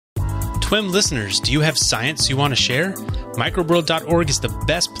TWiM listeners, do you have science you want to share? Microworld.org is the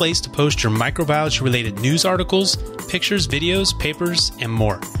best place to post your microbiology-related news articles, pictures, videos, papers, and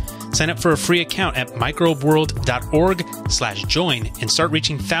more. Sign up for a free account at microworld.org/join and start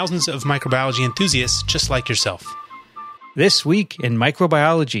reaching thousands of microbiology enthusiasts just like yourself. This Week in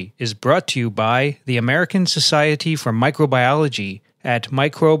Microbiology is brought to you by the American Society for Microbiology at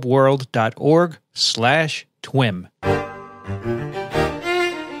microbeworld.org/TWiM.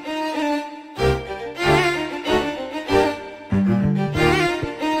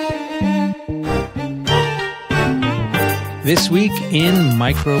 This Week in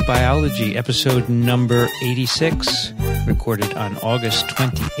Microbiology, episode number 86, recorded on August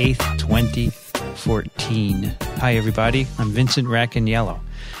 28th, 2014. Hi, everybody. I'm Vincent Racaniello,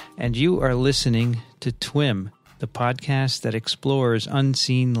 and you are listening to TWiM, the podcast that explores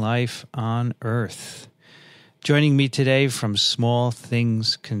unseen life on Earth. Joining me today from Small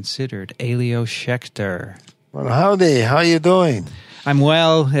Things Considered, Elio Schaechter. Well, howdy. How you doing? I'm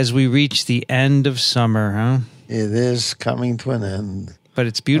well as we reach the end of summer, huh? It is coming to an end. But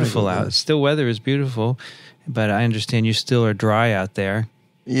it's beautiful out. Still, weather is beautiful, but I understand you still are dry out there.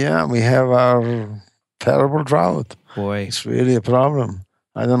 Yeah, we have our terrible drought. Boy. It's really a problem.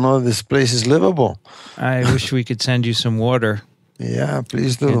 I don't know if this place is livable. I wish we could send you some water. Yeah,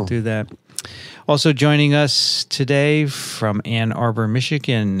 please do. Can't do that. Also joining us today from Ann Arbor,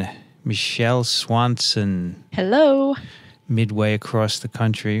 Michigan, Michele Swanson. Hello. Midway across the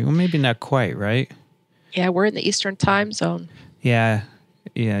country. Well, maybe not quite, right? Yeah, we're in the Eastern time zone. Yeah.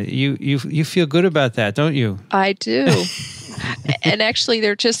 You feel good about that, don't you? I do. And actually,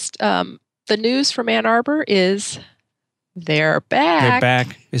 they're just, the news from Ann Arbor is they're back. They're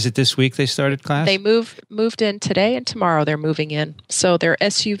back. Is it this week they started class? They moved in today and tomorrow they're moving in. So there are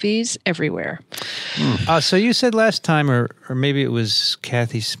SUVs everywhere. So you said last time, or maybe it was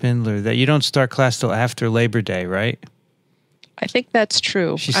Kathy Spindler, that you don't start class till after Labor Day, right? I think that's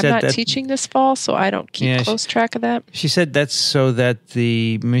true. I'm not teaching this fall, so I don't keep close track of that. She said that's so that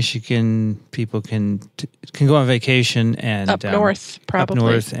the Michigan people can go on vacation and up north, probably up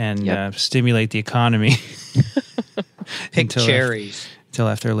north, and stimulate the economy. Pick cherries until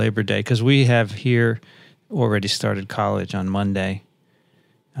after Labor Day, because we have here already started college on Monday.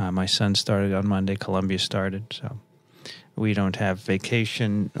 My son started on Monday. Columbia started, so we don't have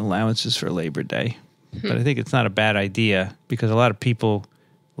vacation allowances for Labor Day. But I think it's not a bad idea because a lot of people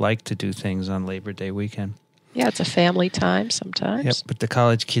like to do things on Labor Day weekend. Yeah, it's a family time sometimes. Yep, but the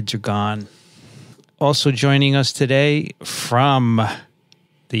college kids are gone. Also joining us today from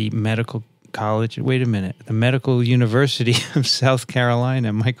the Medical College, the Medical University of South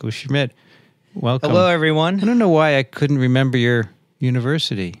Carolina, Michael Schmidt. Welcome. Hello, everyone. I don't know why I couldn't remember your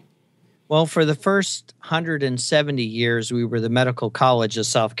university. Well, for the first 170 years, we were the Medical College of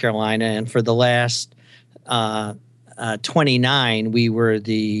South Carolina, and for the last 29, we were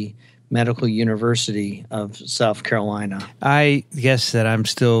the Medical University of South Carolina. I guess that I'm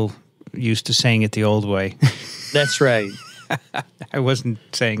still used to saying it the old way. That's right. I wasn't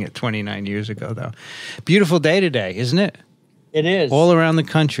saying it 29 years ago, though. Beautiful day today, isn't it? It is. All around the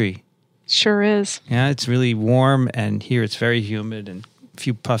country. Sure is. Yeah, it's really warm, and here it's very humid and a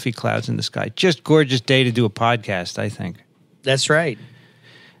few puffy clouds in the sky. Just gorgeous day to do a podcast, I think. That's right.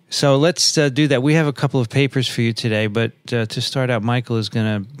 So let's do that. We have a couple of papers for you today, but to start out, Michael is going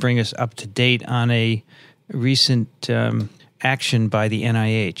to bring us up to date on a recent action by the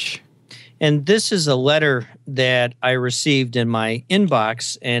NIH. And this is a letter that I received in my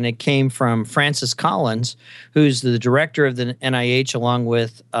inbox, and it came from Francis Collins, who's the director of the NIH, along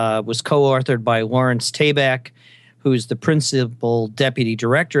with, was co-authored by Lawrence Tabak, who's the principal deputy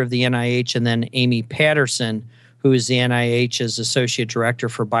director of the NIH, and then Amy Patterson, who is the NIH's Associate Director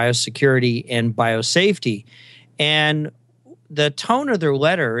for Biosecurity and Biosafety. And the tone of their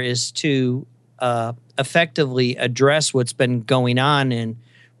letter is to effectively address what's been going on in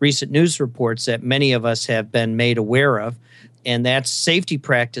recent news reports that many of us have been made aware of, and that's safety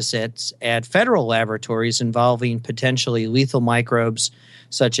practices at federal laboratories involving potentially lethal microbes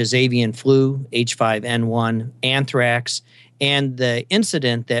such as avian flu, H5N1, anthrax, and the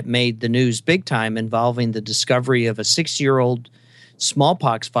incident that made the news big time involving the discovery of a 6-year-old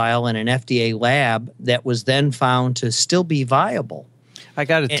smallpox vial in an FDA lab that was then found to still be viable. I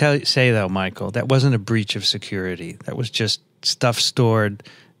got to say, though, Michael, that wasn't a breach of security. That was just stuff stored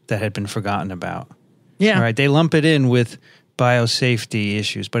that had been forgotten about. Yeah. All right. They lump it in with biosafety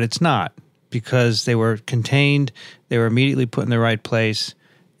issues, but it's not, because they were contained, they were immediately put in the right place,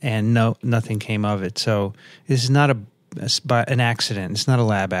 and nothing came of it. So this is not an accident. It's not a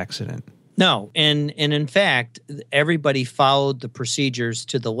lab accident. No, and in fact, everybody followed the procedures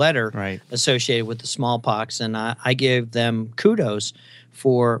to the letter associated with the smallpox, and I give them kudos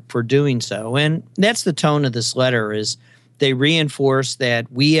for doing so. And that's the tone of this letter, is they reinforce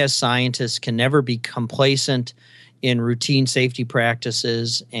that we as scientists can never be complacent in routine safety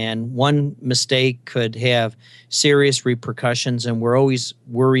practices, and one mistake could have serious repercussions, and we're always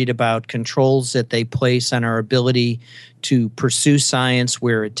worried about controls that they place on our ability to pursue science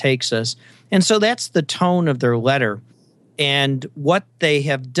where it takes us. And so that's the tone of their letter. And what they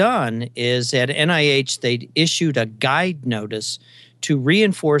have done is at NIH, they issued a guide notice to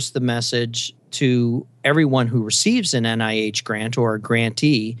reinforce the message to everyone who receives an NIH grant or a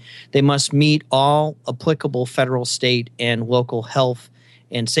grantee. They must meet all applicable federal, state, and local health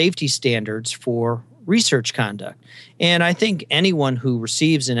and safety standards for research conduct. And I think anyone who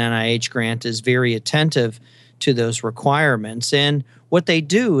receives an NIH grant is very attentive to those requirements. And what they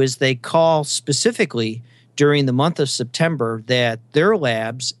do is they call specifically during the month of September that their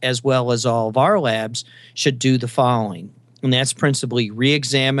labs, as well as all of our labs, should do the following. And that's principally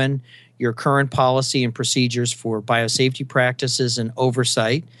re-examine your current policy and procedures for biosafety practices and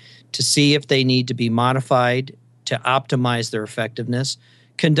oversight to see if they need to be modified to optimize their effectiveness.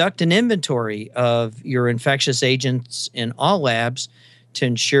 Conduct an inventory of your infectious agents in all labs to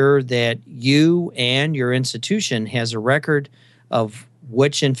ensure that you and your institution has a record of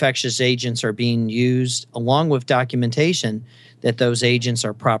which infectious agents are being used, along with documentation that those agents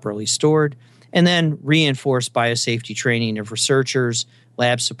are properly stored, and then reinforce biosafety training of researchers,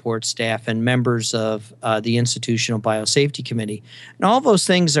 lab support staff, and members of the Institutional Biosafety Committee. And all those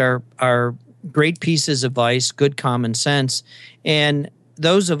things are great pieces of advice, good common sense. And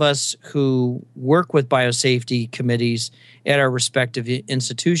those of us who work with biosafety committees at our respective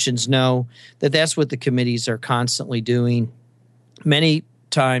institutions know that that's what the committees are constantly doing. Many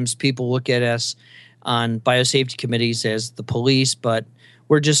times people look at us on biosafety committees as the police, but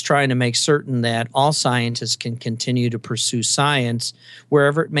we're just trying to make certain that all scientists can continue to pursue science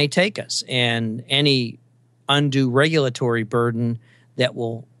wherever it may take us. And any undue regulatory burden that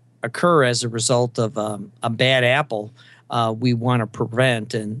will occur as a result of a bad apple, we want to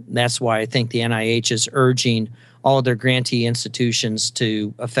prevent. And that's why I think the NIH is urging all of their grantee institutions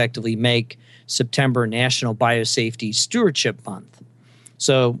to effectively make September National Biosafety Stewardship Month.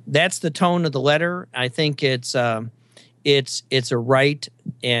 So that's the tone of the letter. I think it's a right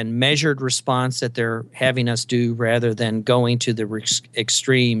and measured response that they're having us do rather than going to the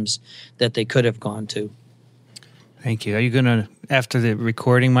extremes that they could have gone to. Thank you. Are you going to, after the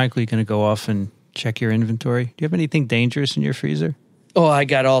recording, Michael, you going to go off and check your inventory? Do you have anything dangerous in your freezer? Oh, I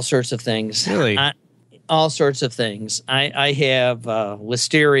got all sorts of ththings. Really? All sorts of things. I have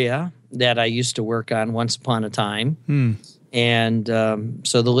listeria that I used to work on once upon a time. And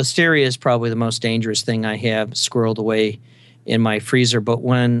so the listeria is probably the most dangerous thing I have squirreled away in my freezer. But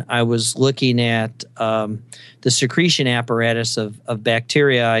when I was looking at the secretion apparatus of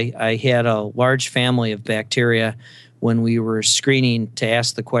bacteria, I had a large family of bacteria when we were screening to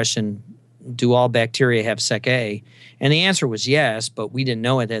ask the question, do all bacteria have Sec A? And the answer was yes, but we didn't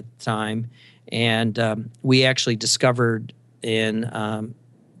know it at the time. And we actually discovered in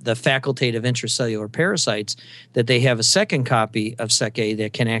the facultative intracellular parasites that they have a second copy of Sec A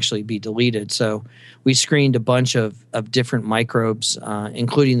that can actually be deleted. So we screened a bunch of different microbes,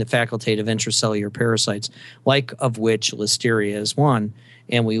 including the facultative intracellular parasites, like of which listeria is one.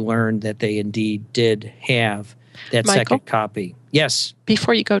 And we learned that they indeed did have that Michael? second copy. Yes.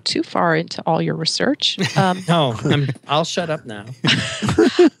 Before you go too far into all your research, No, I'll shut up now.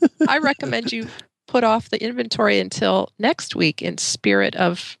 I recommend you put off the inventory until next week in spirit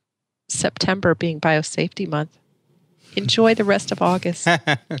of September being Biosafety Month. Enjoy the rest of August.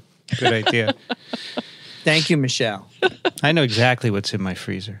 Good idea. Thank you, Michele. I know exactly what's in my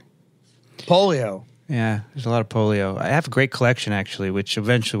freezer. Polio. Yeah, there's a lot of polio. I have a great collection, actually, which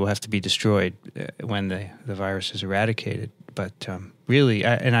eventually will have to be destroyed when the virus is eradicated. But really,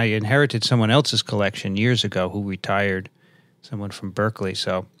 I inherited someone else's collection years ago who retired, someone from Berkeley,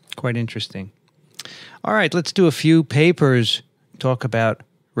 so quite interesting. All right, let's do a few papers, talk about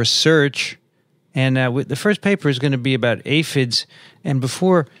research. And the first paper is going to be about aphids. And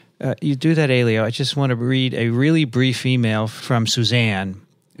before you do that, Elio, I just want to read a really brief email from Suzanne.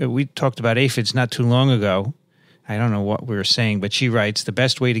 We talked about aphids not too long ago. I don't know what we were saying, but she writes, the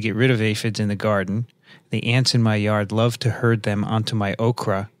best way to get rid of aphids in the garden, the ants in my yard love to herd them onto my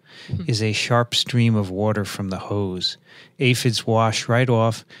okra, is a sharp stream of water from the hose. Aphids wash right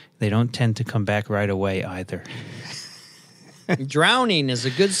off. They don't tend to come back right away either. Drowning is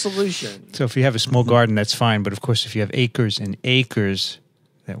a good solution. So if you have a small garden, that's fine. But of course, if you have acres and acres,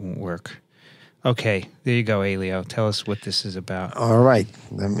 that won't work. Okay, there you go, Elio. Tell us what this is about. All right.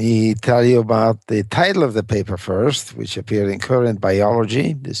 Let me tell you about the title of the paper first, which appeared in Current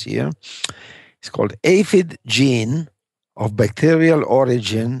Biology this year. It's called Aphid Gene of Bacterial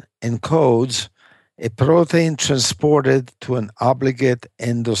Origin Encodes a Protein Transported to an Obligate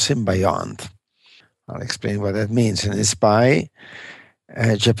Endosymbiont. I'll explain what that means. And it's by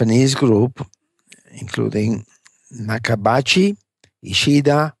a Japanese group, including Nakabachi,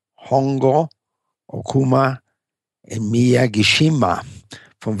 Ishida, Hongo, Okuma, and Miyagishima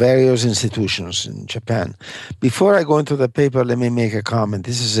from various institutions in Japan. Before I go into the paper, let me make a comment.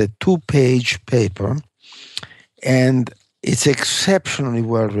 This is a 2-page paper, and it's exceptionally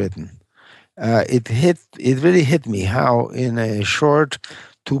well written. It really hit me how in a short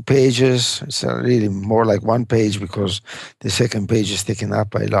 2 pages, it's really more like 1 page because the second page is taken up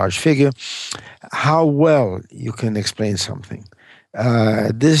by a large figure, how well you can explain something.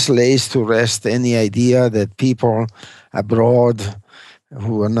 This lays to rest any idea that people abroad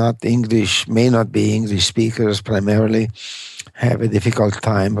who are not English, may not be English speakers primarily, have a difficult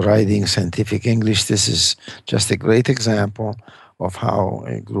time writing scientific English. This is just a great example of how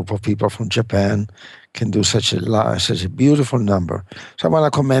a group of people from Japan can do such a beautiful number. So I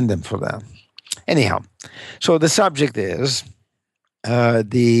want to commend them for that. Anyhow, so the subject is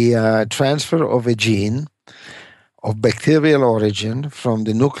the transfer of a gene of bacterial origin from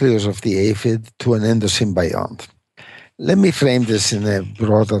the nucleus of the aphid to an endosymbiont. Let me frame this in a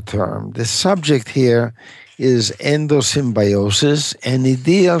broader term. The subject here is endosymbiosis, and it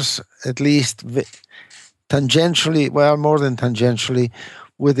deals at least tangentially, well, more than tangentially,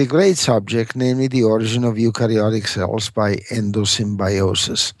 with a great subject, namely the origin of eukaryotic cells by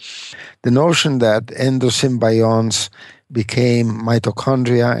endosymbiosis. The notion that endosymbionts became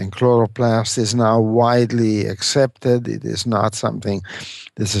mitochondria and chloroplasts is now widely accepted. It is not something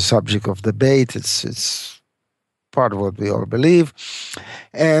that's a subject of debate. It's part of what we all believe.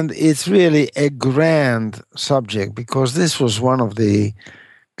 And it's really a grand subject because this was one of the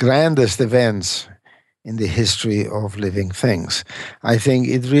grandest events in the history of living things. I think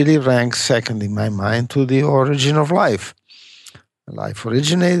it really ranks second in my mind to the origin of life. Life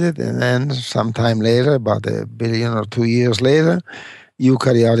originated, and then sometime later, about 1 billion or 2 years later,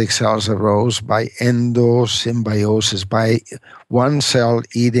 eukaryotic cells arose by endosymbiosis, by one cell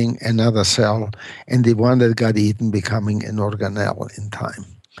eating another cell, and the one that got eaten becoming an organelle in time.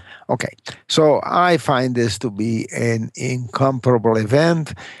 Okay, so I find this to be an incomparable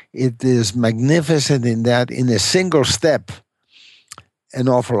event. It is magnificent in that in a single step, an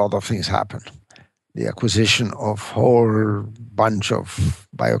awful lot of things happen. The acquisition of a whole bunch of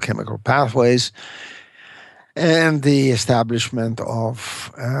biochemical pathways and the establishment of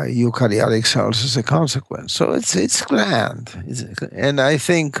eukaryotic cells as a consequence. So it's grand. And I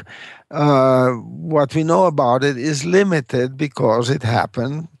think what we know about it is limited because it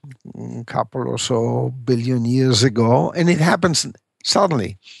happened a couple or so billion years ago, and it happens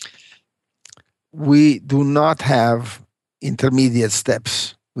suddenly. We do not have intermediate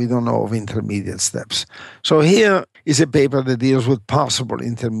steps. We don't know of intermediate steps. So here is a paper that deals with possible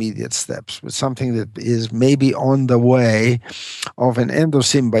intermediate steps, with something that is maybe on the way of an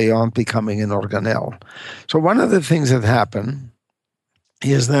endosymbiont becoming an organelle. So one of the things that happen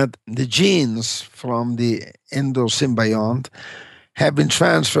is that the genes from the endosymbiont have been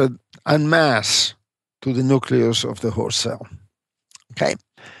transferred en masse to the nucleus of the host cell. Okay?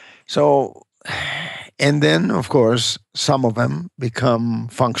 So, and then, of course, some of them become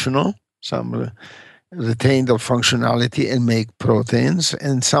functional, some retain their functionality and make proteins,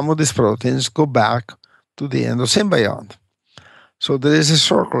 and some of these proteins go back to the endosymbiont. So there is a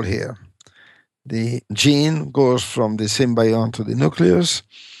circle here. The gene goes from the symbiont to the nucleus.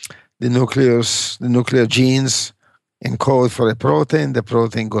 The nuclear genes encode for a protein. The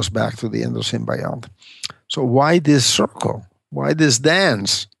protein goes back to the endosymbiont. So why this circle? Why this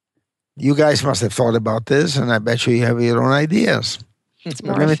dance? You guys must have thought about this, and I bet you have your own ideas. It's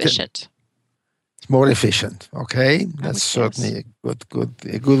more efficient. It's more efficient, okay? That's certainly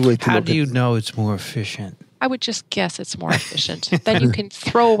a good way to How look do at you it. know it's more efficient? I would just guess it's more efficient. Then you can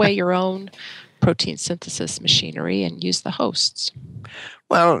throw away your own protein synthesis machinery and use the hosts.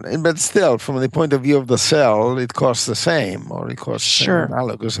 Well, but still, from the point of view of the cell, it costs the same, or it costs an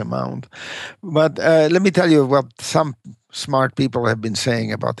analogous amount. But let me tell you what some smart people have been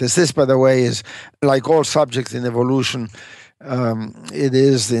saying about this. This, by the way, is like all subjects in evolution. It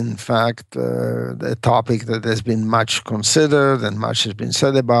is, in fact, a topic that has been much considered and much has been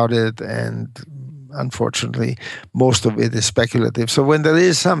said about it. And unfortunately, most of it is speculative. So when there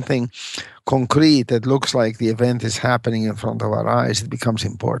is something concrete that looks like the event is happening in front of our eyes, it becomes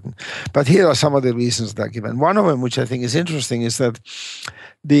important. But here are some of the reasons that are given. One of them, which I think is interesting, is that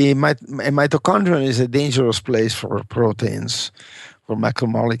a mitochondrion is a dangerous place for proteins, for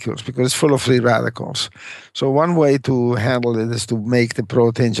macromolecules, because it's full of free radicals. So one way to handle it is to make the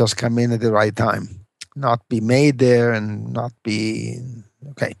protein just come in at the right time, not be made there and not be...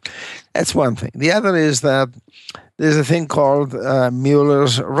 Okay, that's one thing. The other is that there's a thing called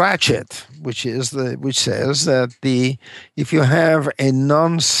Mueller's ratchet, which says that if you have a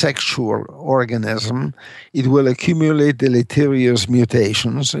non-sexual organism, it will accumulate deleterious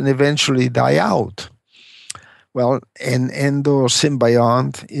mutations and eventually die out. Well, an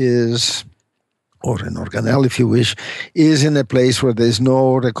endosymbiont is, or an organelle, if you wish, is in a place where there's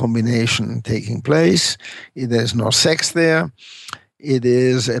no recombination taking place. There's no sex there. It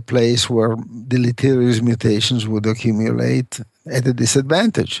is a place where deleterious mutations would accumulate at a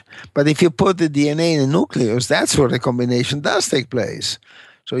disadvantage. But if you put the DNA in the nucleus, that's where recombination does take place.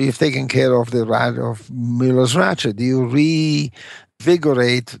 So you've taken care of of Mueller's ratchet. You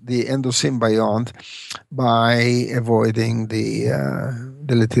reinvigorate the endosymbiont by avoiding the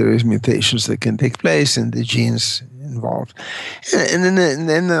deleterious mutations that can take place in the genes involved. And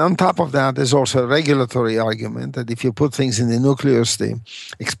then on top of that, there's also a regulatory argument that if you put things in the nucleus, the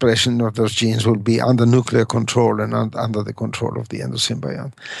expression of those genes will be under nuclear control and under the control of the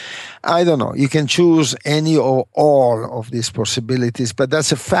endosymbiont. I don't know. You can choose any or all of these possibilities, but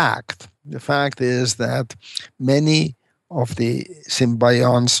that's a fact. The fact is that many of the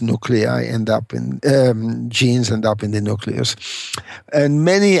symbiont's nuclei end up in genes end up in the nucleus, and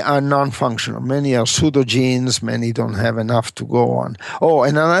many are non-functional. Many are pseudogenes. Many don't have enough to go on. Oh,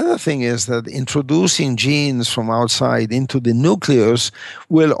 and another thing is that introducing genes from outside into the nucleus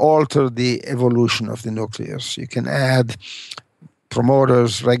will alter the evolution of the nucleus. You can add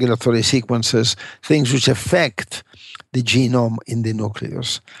promoters, regulatory sequences, things which affect the genome in the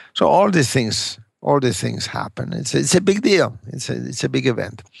nucleus. So all these things happen. It's a big deal. It's a big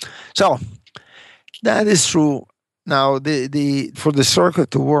event. So that is true. Now, for the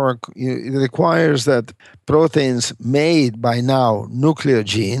circuit to work, it requires that proteins made by now nuclear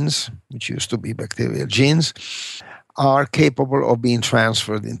genes, which used to be bacterial genes, are capable of being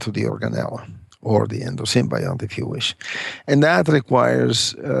transferred into the organelle or the endosymbiont, if you wish. And that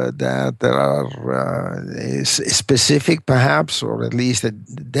requires that there are a specific, perhaps, or at least a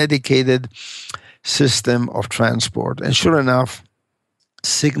dedicated system of transport. And sure enough,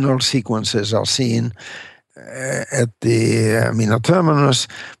 signal sequences are seen at the amino terminus,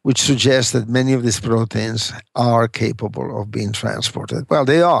 which suggests that many of these proteins are capable of being transported. Well,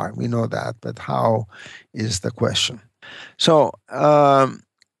 they are, we know that, but how is the question. So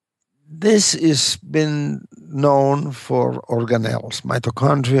this has been known for organelles,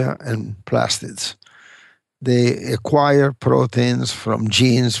 mitochondria and plastids. They acquire proteins from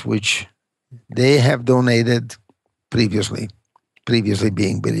genes which they have donated previously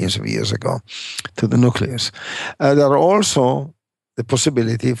being billions of years ago, to the nucleus. There are also the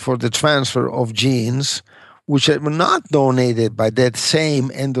possibility for the transfer of genes which were not donated by that same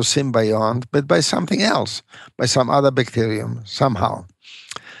endosymbiont, but by something else, by some other bacterium, somehow.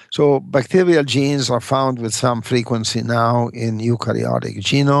 So bacterial genes are found with some frequency now in eukaryotic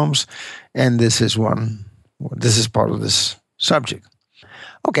genomes, and this is part of this subject.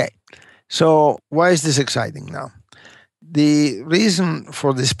 Okay. So why is this exciting now? The reason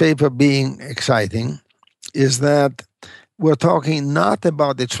for this paper being exciting is that we're talking not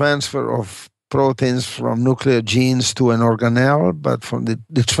about the transfer of proteins from nuclear genes to an organelle, but from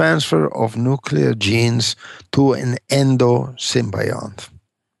the transfer of nuclear genes to an endosymbiont.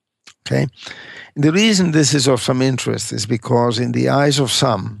 Okay? And the reason this is of some interest is because in the eyes of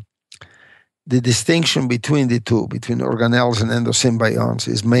some, the distinction between the two, between organelles and endosymbionts,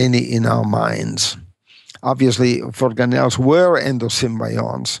 is mainly in our minds. Obviously, if organelles were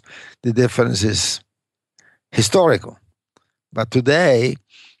endosymbionts, the difference is historical. But today,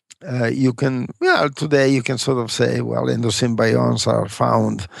 you can sort of say, well, endosymbionts are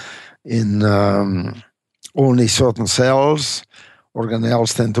found in only certain cells.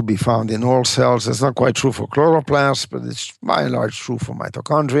 Organelles tend to be found in all cells. That's not quite true for chloroplasts, but it's by and large true for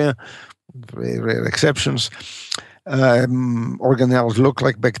mitochondria. Very rare exceptions. Organelles look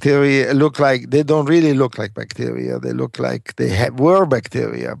like bacteria. They don't really look like bacteria. They look like were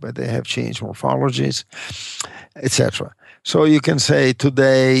bacteria, but they have changed morphologies, etc. So you can say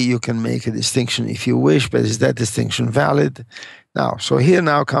today you can make a distinction if you wish, but is that distinction valid? Now, so here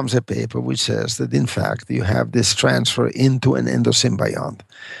now comes a paper which says that in fact you have this transfer into an endosymbiont.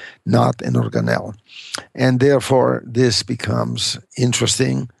 not an organelle. And therefore, this becomes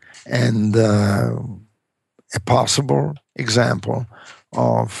interesting and a possible example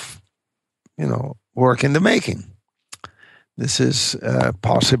of, work in the making. This is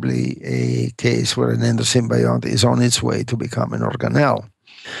possibly a case where an endosymbiont is on its way to become an organelle.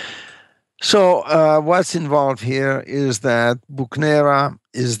 So what's involved here is that Buchnera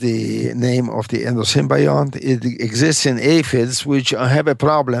is the name of the endosymbiont. It exists in aphids, which have a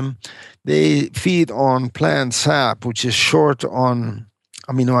problem. They feed on plant sap, which is short on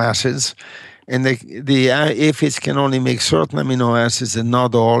amino acids. And the aphids can only make certain amino acids and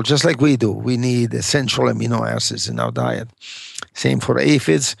not all, just like we do. We need essential amino acids in our diet. Same for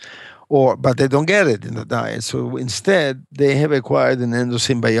aphids, but they don't get it in the diet. So instead, they have acquired an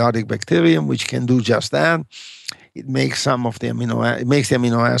endosymbiotic bacterium, which can do just that. It makes the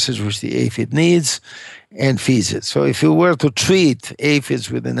amino acids which the aphid needs and feeds it. So if you were to treat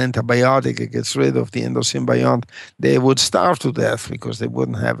aphids with an antibiotic that gets rid of the endosymbiont, they would starve to death because they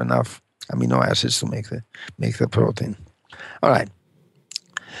wouldn't have enough amino acids to make the protein. All right.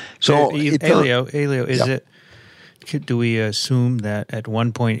 So Elio, is it? Do we assume that at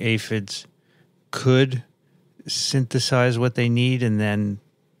one point aphids could synthesize what they need, and then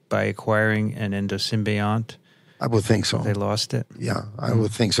by acquiring an endosymbiont, I would think so. They lost it? Yeah, I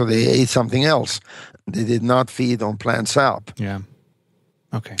would think so. They ate something else. They did not feed on plant sap. Yeah.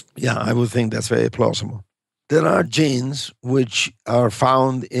 Okay. Yeah, I would think that's very plausible. There are genes which are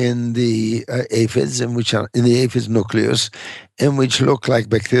found in the aphids, and which are in the aphid nucleus, and which look like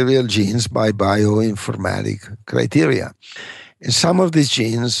bacterial genes by bioinformatic criteria. And some of these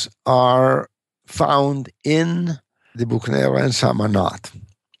genes are found in the Buchnera, and some are not.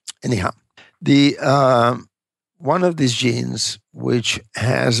 Anyhow, one of these genes, which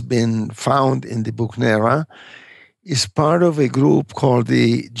has been found in the Buchnera, is part of a group called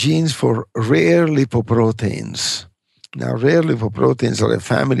the genes for rare lipoproteins. Now, rare lipoproteins are a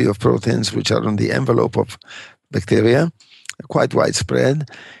family of proteins which are on the envelope of bacteria, quite widespread,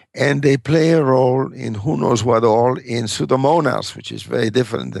 and they play a role in who knows what all in Pseudomonas, which is very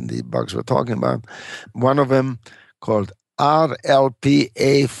different than the bugs we're talking about. One of them, called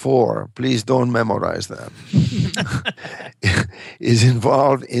RLPA4, please don't memorize that, is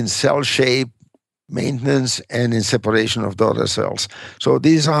involved in cell shape maintenance and in separation of daughter cells. So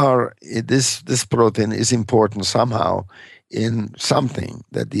this protein is important somehow in something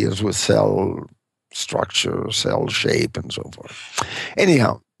that deals with cell structure, cell shape, and so forth.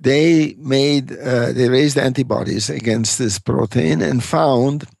 Anyhow, they raised antibodies against this protein and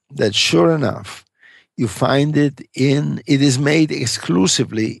found that sure enough, you find it is made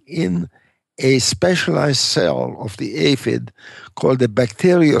exclusively in a specialized cell of the aphid called a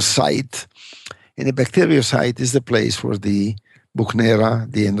bacteriocyte. And a bacteriocyte is the place where the Buchnera,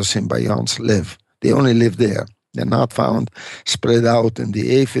 the endosymbionts, live. They only live there. They're not found spread out in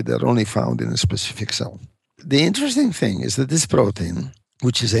the aphid. They're only found in a specific cell. The interesting thing is that this protein,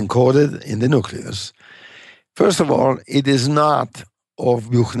 which is encoded in the nucleus, first of all, it is not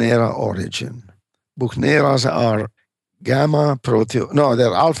of Buchnera origin. Buchneras are they're alpha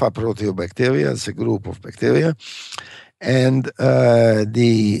proteobacteria. It's a group of bacteria. And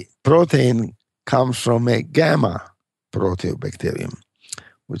the protein comes from a gamma proteobacterium,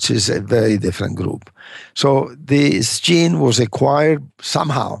 which is a very different group. So this gene was acquired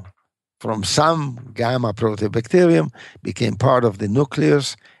somehow from some gamma proteobacterium, became part of the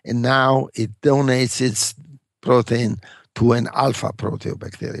nucleus, and now it donates its protein to an alpha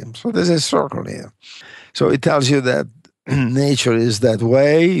proteobacterium. So there's a circle here. So it tells you that nature is that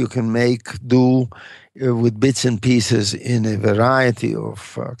way. You can make do with bits and pieces in a variety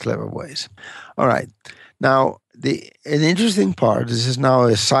of clever ways. All right. Now, an interesting part, this is now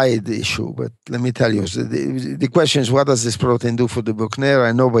a side issue, but let me tell you, the question is, what does this protein do for the Buchnera?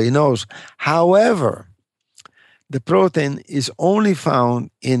 And nobody knows. However, the protein is only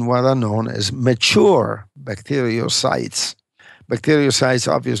found in what are known as mature bacteriocytes. Bacteriocytes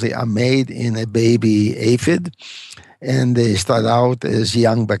obviously are made in a baby aphid, and they start out as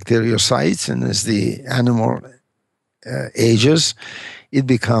young bacteriocytes, and as the animal ages, it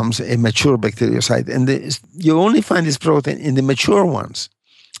becomes a mature bacteriocyte. And you only find this protein in the mature ones.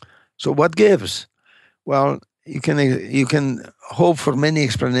 So what gives? Well, you can hope for many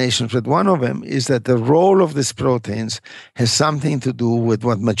explanations, but one of them is that the role of these proteins has something to do with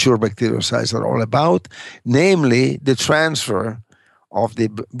what mature bacteriocytes are all about, namely the transfer of the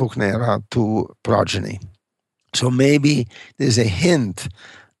Buchnera to progeny. So maybe there's a hint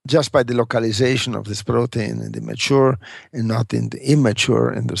just by the localization of this protein in the mature and not in the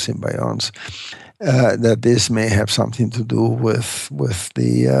immature endosymbionts, that this may have something to do with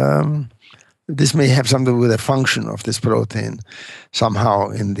the this may have something to do with the function of this protein somehow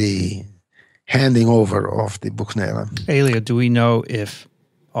in the handing over of the Buchnera. Elio, do we know if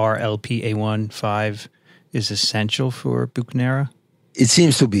RLPA1-5 is essential for Buchnera? It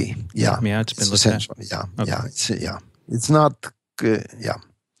seems to be, yeah. Yeah, it's been looked essential. at. Yeah, Okay. It's not, yeah.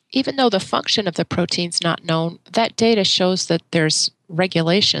 Even though the function of the protein's not known, that data shows that there's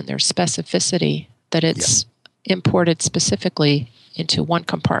regulation, there's specificity, that it's imported specifically into one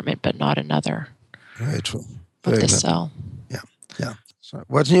compartment but not another. Very true. Of the cell. Yeah. So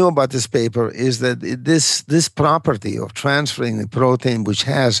what's new about this paper is that this property of transferring the protein, which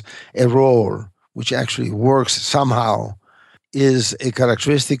has a role, which actually works somehow, is a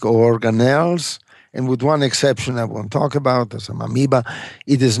characteristic of organelles, and with one exception I won't talk about, there's some amoeba,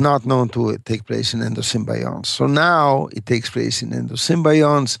 it is not known to take place in endosymbionts. So now it takes place in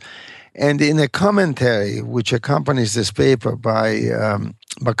endosymbionts, and in a commentary which accompanies this paper by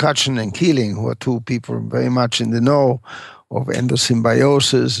Bakachin and Keeling, who are two people very much in the know of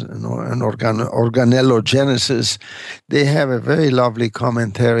endosymbiosis and organellogenesis, they have a very lovely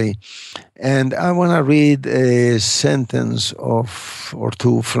commentary. And I want to read a sentence or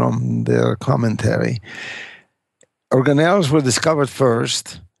two from their commentary. Organelles were discovered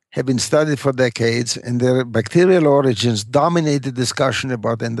first, have been studied for decades, and their bacterial origins dominated discussion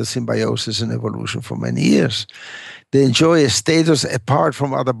about endosymbiosis and evolution for many years. They enjoy a status apart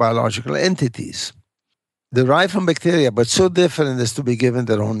from other biological entities. Derived from bacteria, but so different as to be given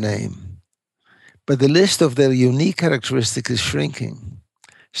their own name. But the list of their unique characteristics is shrinking.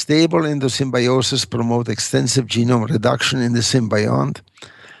 Stable endosymbiosis promote extensive genome reduction in the symbiont,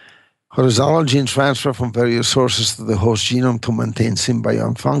 horizontal gene transfer from various sources to the host genome to maintain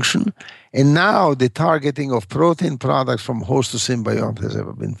symbiont function, and now the targeting of protein products from host to symbiont has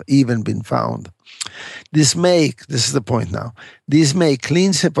even been found. This is the point now, these make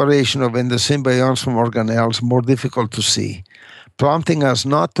clean separation of endosymbionts from organelles more difficult to see, prompting us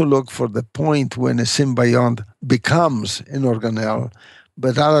not to look for the point when a symbiont becomes an organelle,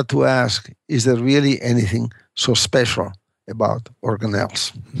 but rather to ask, is there really anything so special about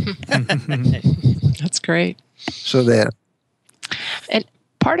organelles? That's great. So there. And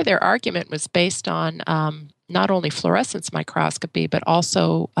part of their argument was based on not only fluorescence microscopy, but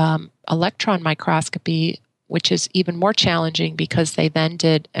also electron microscopy, which is even more challenging because they then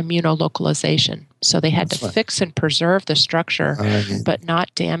did immunolocalization. So they had to fix and preserve the structure, but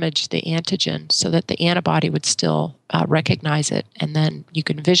not damage the antigen so that the antibody would still recognize it. And then you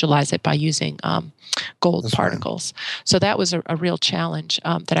can visualize it by using gold particles. So that was a real challenge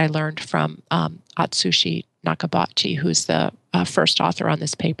that I learned from Atsushi Nakabachi, who's the first author on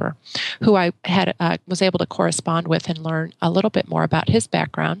this paper, who I had was able to correspond with and learn a little bit more about his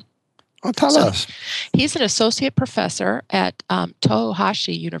background. Oh, tell us. He's an associate professor at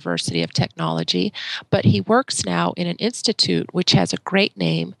Tohohashi University of Technology, but he works now in an institute which has a great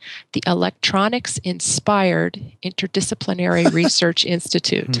name, the Electronics-Inspired Interdisciplinary Research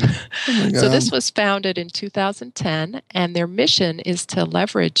Institute. So this was founded in 2010, and their mission is to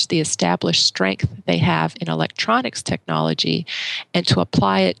leverage the established strength they have in electronics technology and to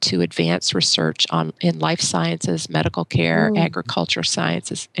apply it to advanced research in life sciences, medical care, agriculture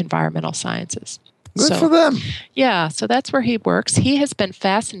sciences, environmental sciences. Good for them. Yeah, so that's where he works. He has been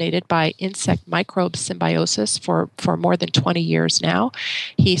fascinated by insect microbe symbiosis for more than 20 years now.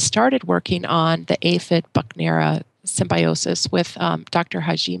 He started working on the aphid Buchnera symbiosis with Dr.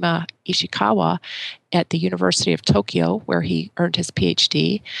 Hajime Ishikawa at the University of Tokyo, where he earned his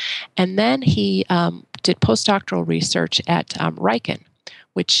PhD. And then he did postdoctoral research at Racaniello,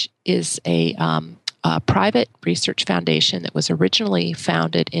 which is a private research foundation that was originally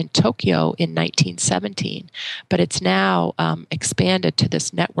founded in Tokyo in 1917, but it's now expanded to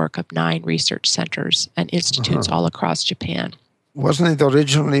this network of 9 research centers and institutes all across Japan. Wasn't it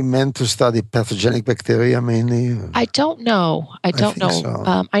originally meant to study pathogenic bacteria mainly? I don't know. I don't know.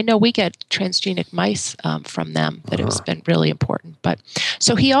 So. I know we get transgenic mice from them that has been really important. But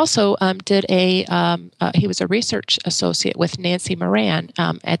so he also did he was a research associate with Nancy Moran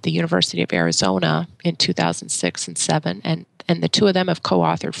at the University of Arizona in 2006 and 2007, and the two of them have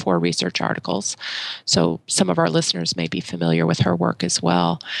co-authored 4 research articles. So some of our listeners may be familiar with her work as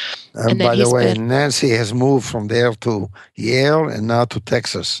well. And by the way, Nancy has moved from there to Yale and now to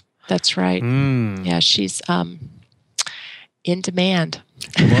Texas. That's right. Yeah, she's in demand.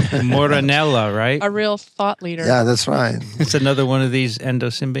 Moranella, right? A real thought leader. Yeah, that's right. It's another one of these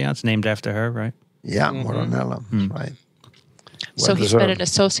endosymbionts named after her, right? Yeah, Moranella. That's right. So he's been an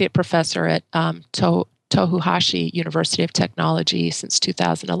associate professor at Tohuhashi University of Technology since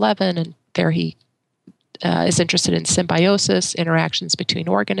 2011, and there he is interested in symbiosis, interactions between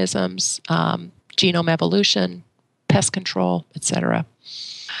organisms, genome evolution, pest control, etc.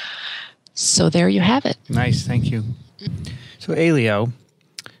 So there you have it. Nice, thank you. So Elio,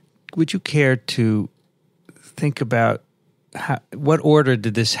 would you care to think about what order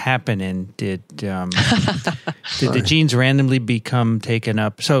did this happen in? Did the genes randomly become taken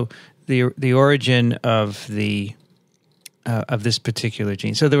up? So the origin of this particular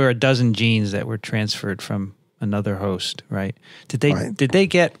gene. So there were a dozen genes that were transferred from another host, right? Did they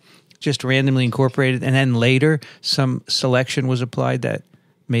get just randomly incorporated, and then later some selection was applied that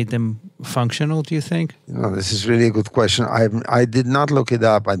made them functional, do you think? This is really a good question. I did not look it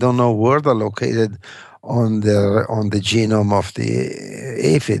up. I don't know where they're located on the genome of the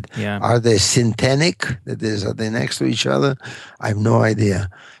aphid. Yeah. Are they synthetic? That is, are they next to each other? I have no idea.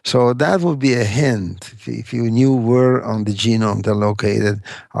 So that would be a hint. If you knew where on the genome they're located,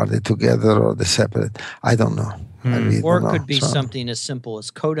 are they together or they separate? I don't know. Or it could be something as simple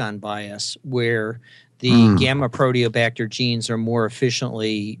as codon bias, where the gamma proteobacter genes are more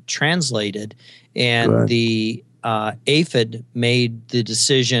efficiently translated, and the aphid made the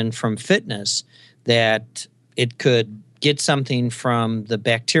decision from fitness that it could get something from the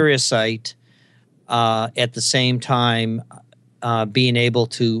bacteriocyte at the same time being able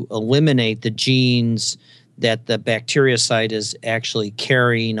to eliminate the genes that the bacteriocyte is actually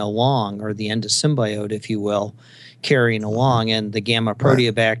carrying along, or the endosymbiont, if you will, carrying along. And the gamma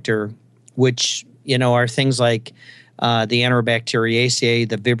proteobacter, which, are things like the Enterobacteriaceae,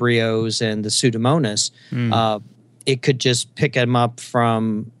 the Vibrios, and the Pseudomonas, it could just pick them up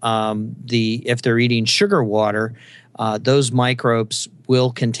from if they're eating sugar water, those microbes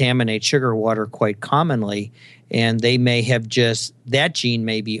will contaminate sugar water quite commonly, and they may have that gene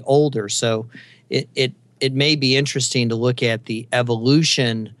may be older. So it may be interesting to look at the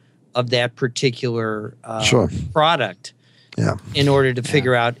evolution of that particular product in order to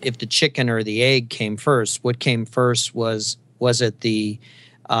figure out if the chicken or the egg came first. What came first? Was it the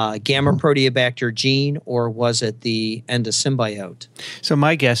gamma proteobacter gene, or was it the endosymbiont? So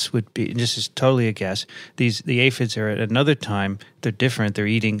my guess would be, and this is totally a guess, the aphids are at another time, they're different. They're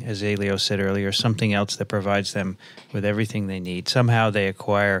eating, as Elio said earlier, something else that provides them with everything they need. Somehow they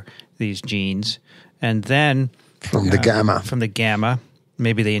acquire these genes, and then from the gamma,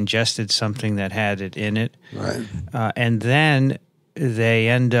 maybe they ingested something that had it in it, right? And then they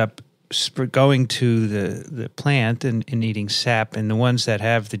end up going to the plant and eating sap, and the ones that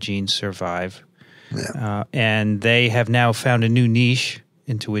have the genes survive. Yeah. And they have now found a new niche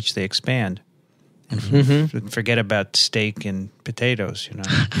into which they expand. And forget about steak and potatoes,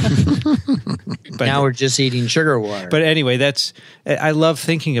 But now we're just eating sugar water. But anyway, I love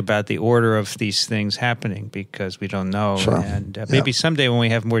thinking about the order of these things happening, because we don't know. Sure. And maybe someday when we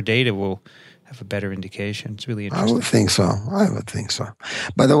have more data, we'll have a better indication. It's really interesting. I would think so.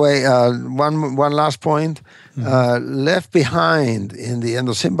 By the way, one last point. Left behind in the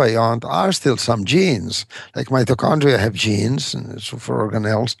endosymbiont are still some genes. Like mitochondria have genes, and so for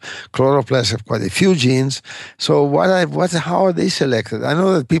organelles. Chloroplasts have quite a few genes. So how are they selected? I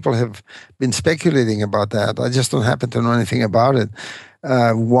know that people have been speculating about that. I just don't happen to know anything about it.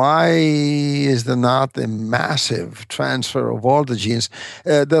 Why is there not a massive transfer of all the genes?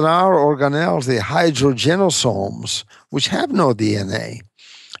 There are organelles, the hydrogenosomes, which have no DNA.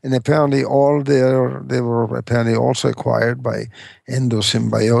 And apparently they were apparently also acquired by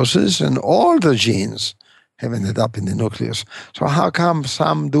endosymbiosis, and all the genes have ended up in the nucleus. So how come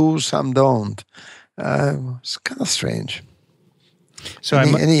some do, some don't? It's kind of strange. So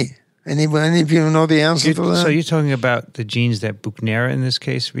any of you know the answer to that? So you're talking about the genes that Buchnera in this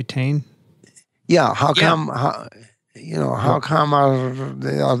case retain? Yeah. How come are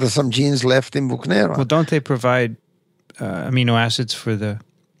there some genes left in Buchnera? Well, don't they provide amino acids for the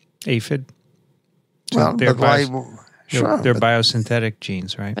aphid? So they're biosynthetic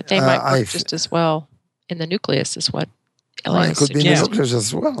genes, right? But they might work just as well in the nucleus, is what Elio could be in the nucleus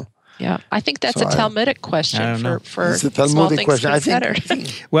as well. Yeah, I think that's a Talmudic question for it's a Talmudic question. I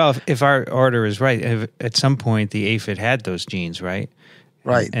think. Well, if our order is right, at some point the aphid had those genes, right?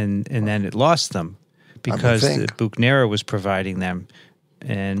 Right. And then it lost them because the Buchnera was providing them.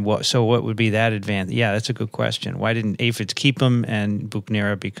 And what would be that advantage? Yeah, that's a good question. Why didn't aphids keep them and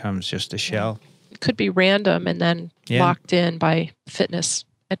Buchnera becomes just a shell? It could be random and then locked in by fitness.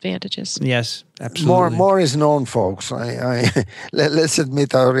 advantages. Yes, absolutely. More is known, folks. Let's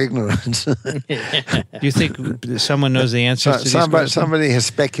admit our ignorance. Do you think someone knows the answers to these questions? Somebody has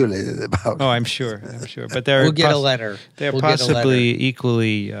speculated about it. Oh, I'm sure. But they're We'll get a letter. They're We'll get a possibly letter.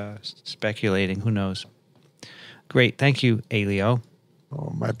 equally speculating. Who knows? Great. Thank you, Elio.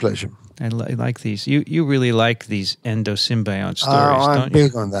 Oh, my pleasure. I like these. You really like these endosymbiont stories, I'm don't you?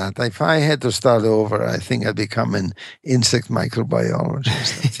 big on that. If I had to start over, I think I'd become an insect microbiologist.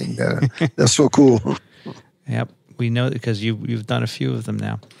 I think they're so cool. Yep. We know because you've done a few of them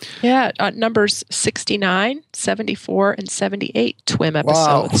now. Yeah, numbers 69, 74, and 78 TWiM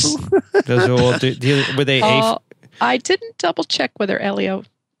episodes. Wow. Those are all. Were they? I didn't double check whether Elio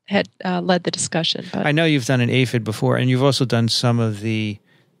had led the discussion. But I know you've done an aphid before, and you've also done some of the.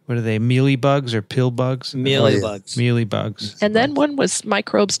 What are they? Mealy bugs or pill bugs? Mealy bugs. Mealy bugs. And then one was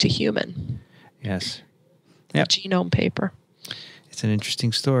microbes to human. Yes. Yep. Genome paper. It's an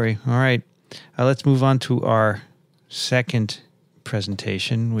interesting story. All right. Let's move on to our second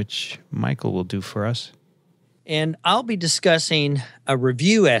presentation, which Michael will do for us. And I'll be discussing a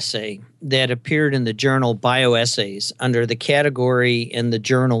review essay that appeared in the journal Bioessays under the category in the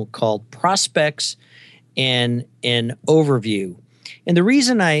journal called Prospects and an Overview. And the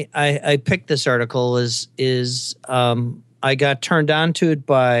reason I picked this article is I got turned on to it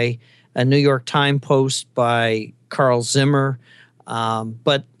by a New York Times post by Carl Zimmer.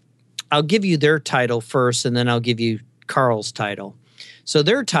 But I'll give you their title first, and then I'll give you Carl's title. So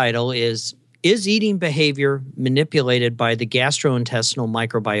their title is Eating Behavior Manipulated by the Gastrointestinal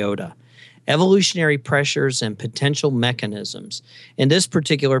Microbiota? Evolutionary Pressures and Potential Mechanisms. And this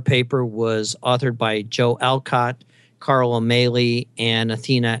particular paper was authored by Joe Alcott, Carl O'Malley, and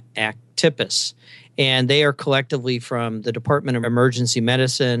Athena Actipis. And they are collectively from the Department of Emergency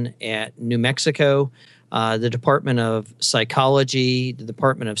Medicine at New Mexico, the Department of Psychology, the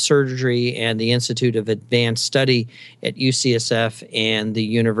Department of Surgery, and the Institute of Advanced Study at UCSF and the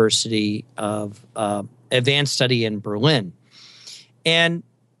University of Advanced Study in Berlin. And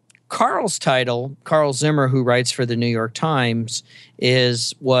Carl's title, Carl Zimmer, who writes for the New York Times,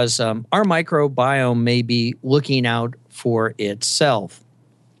 was Our Microbiome May Be Looking Out for Itself.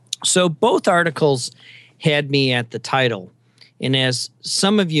 So both articles had me at the title. And as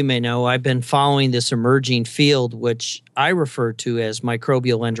some of you may know, I've been following this emerging field, which I refer to as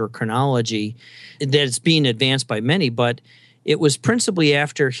microbial endocrinology, that's being advanced by many. But it was principally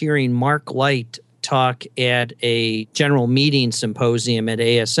after hearing Mark Light talk at a general meeting symposium at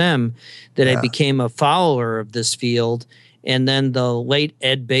ASM that I became a follower of this field. And then the late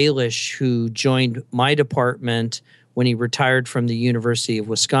Ed Baelish, who joined my department when he retired from the University of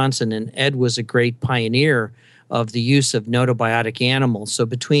Wisconsin, and Ed was a great pioneer of the use of gnotobiotic animals. So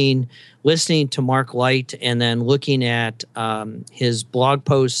between listening to Mark Light and then looking at his blog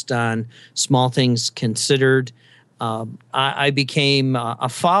post on Small Things Considered, I became a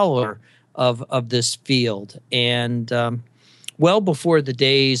follower of this field. And well before the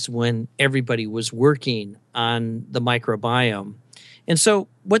days when everybody was working on the microbiome. And so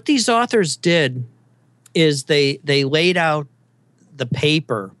what these authors did is they laid out the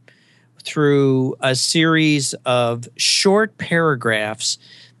paper through a series of short paragraphs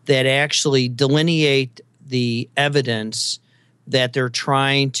that actually delineate the evidence that they're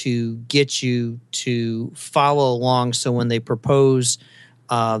trying to get you to follow along. So when they propose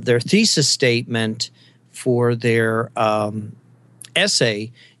their thesis statement for their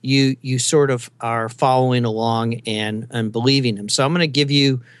essay, you sort of are following along and believing them. So I'm going to give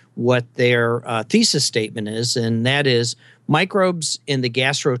you what their thesis statement is, and that is microbes in the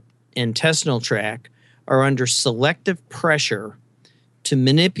gastrointestinal tract are under selective pressure to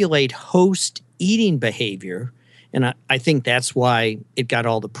manipulate host eating behavior. And I think that's why it got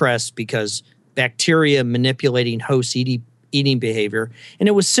all the press, because bacteria manipulating host eating behavior. And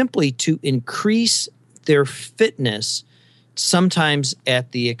it was simply to increase their fitness, sometimes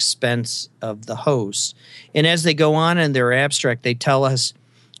at the expense of the host. And as they go on in their abstract, they tell us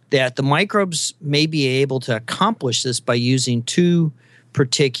that the microbes may be able to accomplish this by using two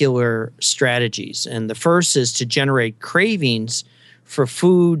particular strategies. And the first is to generate cravings for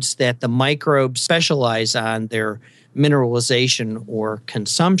foods that the microbes specialize on their mineralization or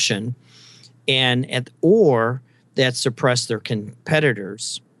consumption, or that suppress their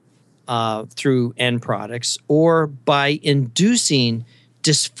competitors through end products, or by inducing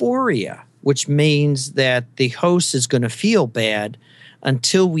dysphoria, which means that the host is going to feel bad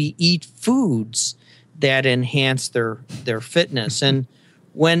until we eat foods that enhance their fitness. And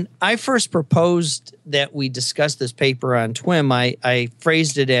When I first proposed that we discuss this paper on TWiM, I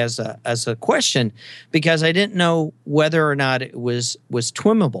phrased it as a question because I didn't know whether or not it was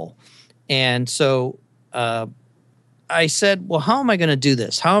TWiMable. And so I said, well, how am I going to do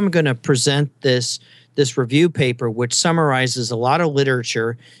this? How am I going to present this review paper, which summarizes a lot of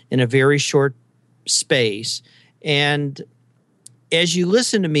literature in a very short space? And as you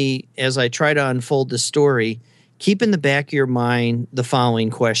listen to me, as I try to unfold the story, keep in the back of your mind the following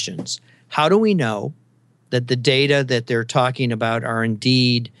questions. How do we know that the data that they're talking about are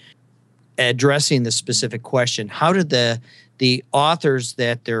indeed addressing the specific question? How did the authors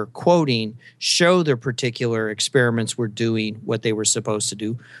that they're quoting show their particular experiments were doing what they were supposed to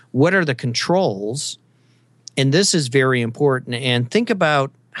do? What are the controls? And this is very important. And think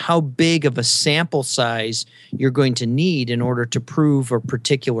about how big of a sample size you're going to need in order to prove a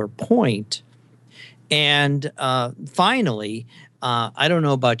particular point. And finally, I don't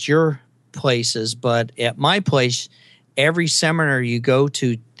know about your places, but at my place, every seminar you go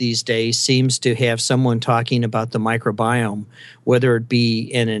to these days seems to have someone talking about the microbiome, whether it be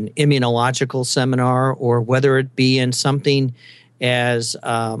in an immunological seminar or whether it be in something as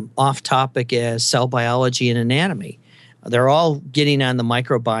off topic as cell biology and anatomy. They're all getting on the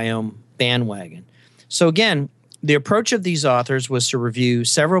microbiome bandwagon. So again, the approach of these authors was to review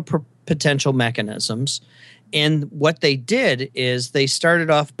several potential mechanisms. And what they did is they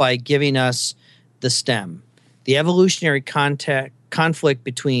started off by giving us the stem. The evolutionary conflict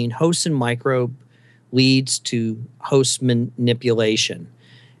between host and microbe leads to host manipulation.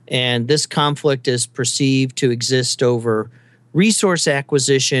 And this conflict is perceived to exist over resource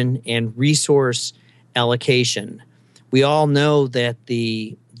acquisition and resource allocation. We all know that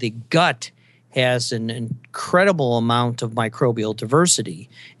the gut has an incredible amount of microbial diversity.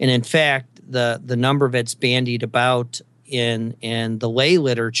 And in fact, the number that's bandied about in the lay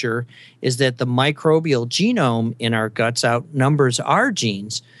literature is that the microbial genome in our guts outnumbers our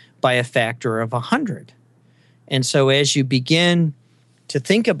genes by a factor of 100. And so as you begin to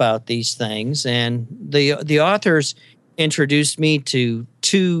think about these things, and the authors introduced me to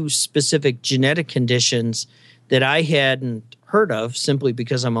two specific genetic conditions that I hadn't heard of simply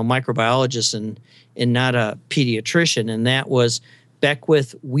because I'm a microbiologist and not a pediatrician, and that was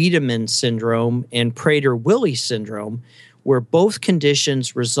Beckwith-Wiedemann syndrome and Prader-Willi syndrome, where both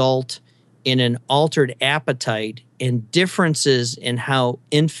conditions result in an altered appetite and differences in how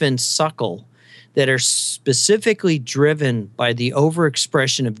infants suckle that are specifically driven by the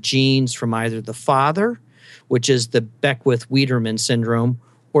overexpression of genes from either the father, which is the Beckwith-Wiedemann syndrome,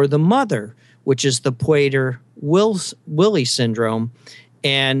 or the mother, which is the Prader-Willi syndrome.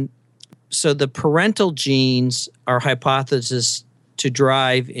 And so the parental genes are hypothesized to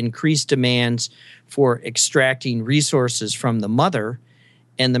drive increased demands for extracting resources from the mother,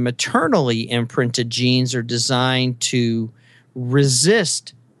 and the maternally imprinted genes are designed to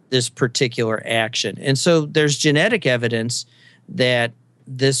resist this particular action. And so there's genetic evidence that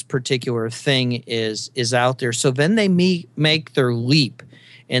this particular thing is out there. So then they make their leap,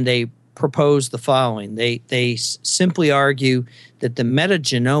 and they propose the following. They simply argue that the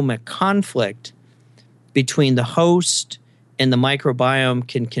metagenomic conflict between the host and the microbiome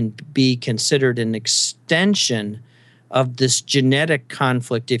can be considered an extension of this genetic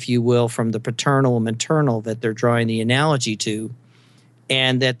conflict, if you will, from the paternal and maternal that they're drawing the analogy to,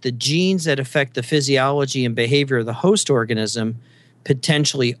 and that the genes that affect the physiology and behavior of the host organism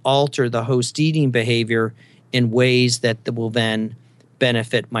potentially alter the host eating behavior in ways that will then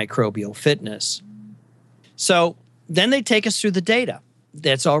benefit microbial fitness. So then they take us through the data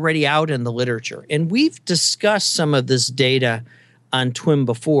that's already out in the literature. And we've discussed some of this data on TWiM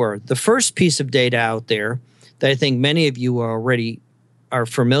before. The first piece of data out there that I think many of you already are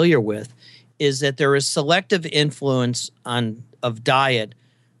familiar with is that there is selective influence of diet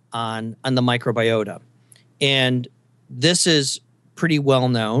on the microbiota. And this is pretty well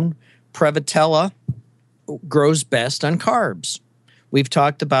known. Prevotella grows best on carbs. We've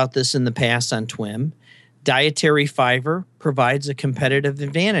talked about this in the past on TWiM. Dietary fiber provides a competitive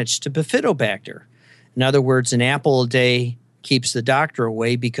advantage to Bifidobacter. In other words, an apple a day keeps the doctor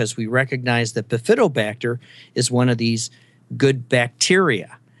away because we recognize that Bifidobacter is one of these good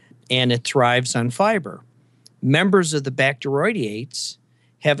bacteria, and it thrives on fiber. Members of the bacteroideates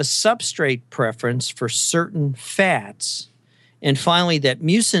have a substrate preference for certain fats. And finally, that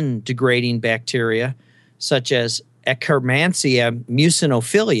mucin-degrading bacteria, such as Akkermansia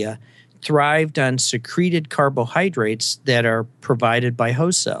mucinophilia, thrived on secreted carbohydrates that are provided by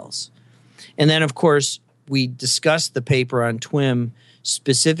host cells. And then, of course, we discussed the paper on TWiM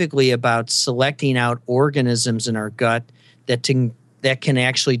specifically about selecting out organisms in our gut that that can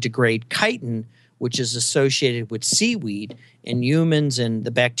actually degrade chitin, which is associated with seaweed. And humans and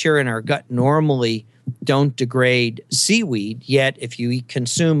the bacteria in our gut normally don't degrade seaweed. Yet, if you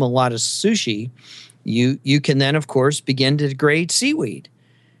consume a lot of sushi, you can then, of course, begin to degrade seaweed.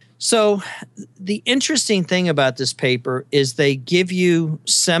 So the interesting thing about this paper is they give you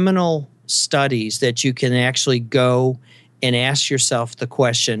seminal studies that you can actually go and ask yourself the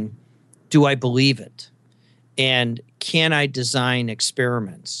question, do I believe it? And can I design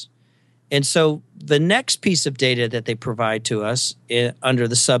experiments? And so the next piece of data that they provide to us under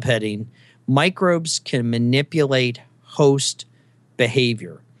the subheading, microbes can manipulate host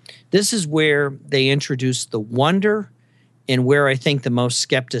behavior. This is where they introduce the wonder and where I think the most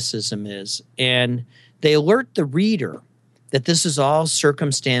skepticism is. And they alert the reader that this is all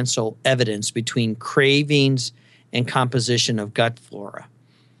circumstantial evidence between cravings and composition of gut flora.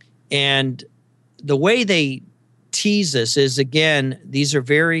 And the way they tease us is, again, these are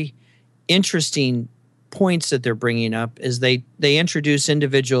very interesting points that they're bringing up, is they introduce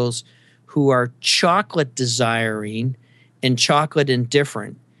individuals who are chocolate desiring and chocolate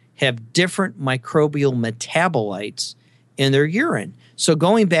indifferent, have different microbial metabolites in their urine. So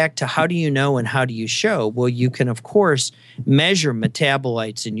going back to how do you know and how do you show? Well, you can, of course, measure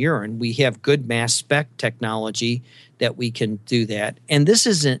metabolites in urine. We have good mass spec technology that we can do that. And this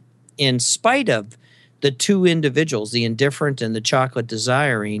isn't in spite of the two individuals, the indifferent and the chocolate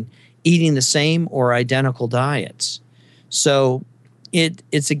desiring, eating the same or identical diets. So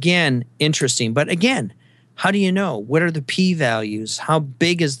it's again interesting. But again, how do you know? What are the p-values? How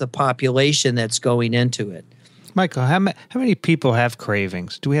big is the population that's going into it? Michael, how many people have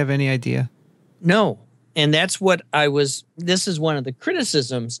cravings? Do we have any idea? No. And that's what this is one of the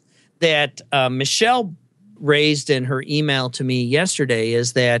criticisms that Michele raised in her email to me yesterday,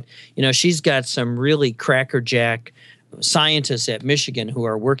 is that, she's got some really crackerjack scientists at Michigan who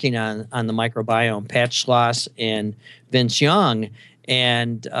are working on the microbiome, Pat Schloss and Vince Young,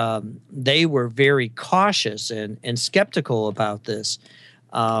 and they were very cautious and skeptical about this.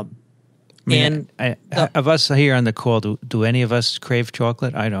 Of us here on the call, do any of us crave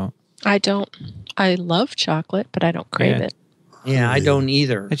chocolate? I don't. I don't. I love chocolate, but I don't crave it. Yeah, I don't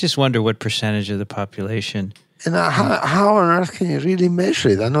either. I just wonder what percentage of the population. And how on earth can you really measure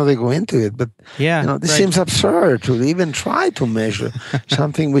it? I know they go into it, but this seems absurd to even try to measure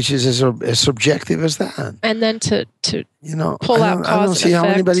something which is as subjective as that. And then to pull out cause and effect. I don't see how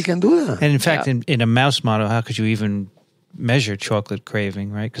anybody can do that. And in fact, in a mouse model, how could you even measure chocolate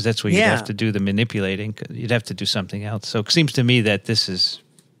craving, right? Because that's where you'd have to do the manipulating. You'd have to do something else. So it seems to me that this is,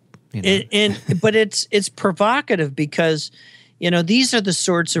 but it's provocative because, these are the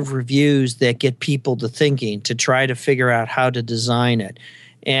sorts of reviews that get people to thinking, to try to figure out how to design it.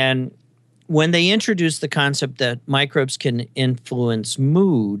 And when they introduce the concept that microbes can influence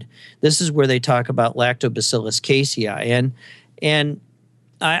mood, this is where they talk about Lactobacillus casei. And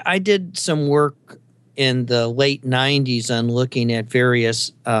I did some work in the late 90s on looking at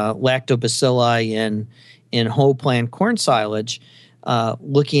various lactobacilli in whole plant corn silage,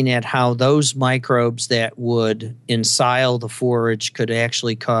 looking at how those microbes that would ensile the forage could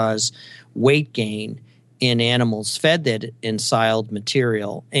actually cause weight gain in animals fed that ensiled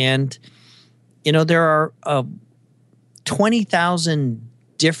material. And, there are 20,000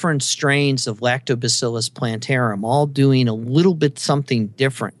 different strains of Lactobacillus plantarum, all doing a little bit something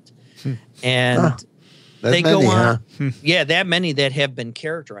different. And they go on. Yeah, that many that have been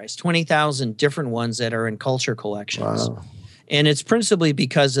characterized, 20,000 different ones that are in culture collections. Wow. And it's principally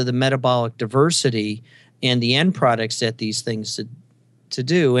because of the metabolic diversity and the end products that these things to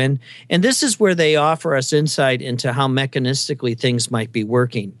do. And this is where they offer us insight into how mechanistically things might be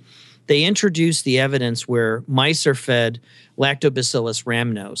working. They introduce the evidence where mice are fed Lactobacillus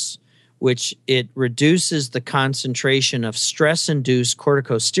rhamnos, which it reduces the concentration of stress-induced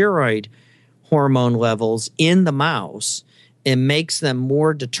corticosteroid hormone levels in the mouse and makes them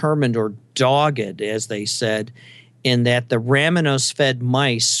more determined or dogged, as they said, in that the rhamnos-fed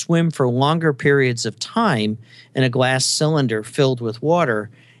mice swim for longer periods of time in a glass cylinder filled with water.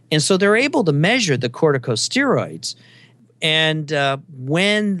 And so they're able to measure the corticosteroids. And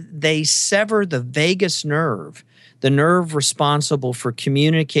when they sever the vagus nerve, the nerve responsible for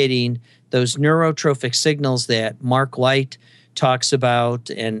communicating those neurotrophic signals that Mark Light talks about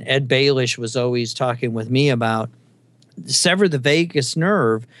and Ed Baelish was always talking with me about, sever the vagus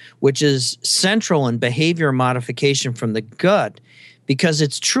nerve, which is central in behavior modification from the gut, because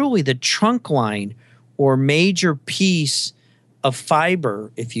it's truly the trunk line or major piece of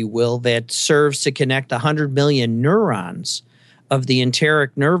fiber, if you will, that serves to connect 100 million neurons of the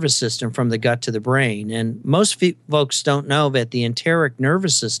enteric nervous system from the gut to the brain. And most folks don't know that the enteric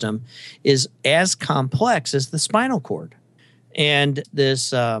nervous system is as complex as the spinal cord. And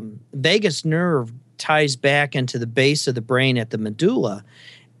this vagus nerve ties back into the base of the brain at the medulla.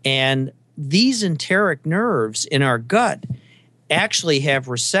 And these enteric nerves in our gut actually have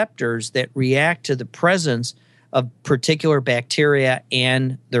receptors that react to the presence of particular bacteria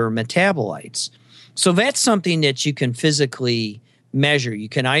and their metabolites. So that's something that you can physically measure. You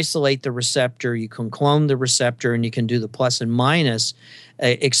can isolate the receptor, you can clone the receptor, and you can do the plus and minus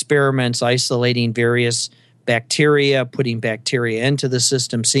experiments isolating various bacteria, putting bacteria into the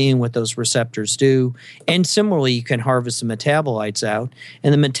system, seeing what those receptors do. And similarly, you can harvest the metabolites out.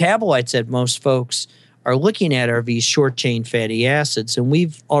 And the metabolites that most folks are looking at are these short-chain fatty acids. And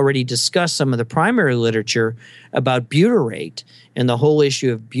we've already discussed some of the primary literature about butyrate and the whole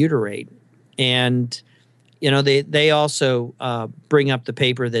issue of butyrate. And, they also bring up the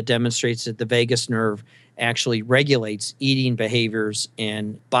paper that demonstrates that the vagus nerve actually regulates eating behaviors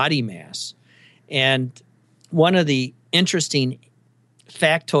and body mass. And one of the interesting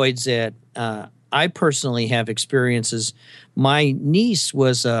factoids that I personally have experienced is my niece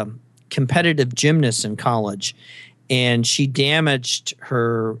was a competitive gymnast in college, and she damaged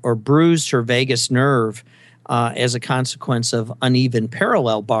her or bruised her vagus nerve as a consequence of uneven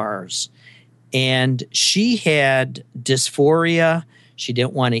parallel bars. And she had dysphoria. She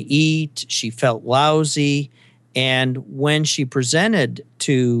didn't want to eat. She felt lousy. And when she presented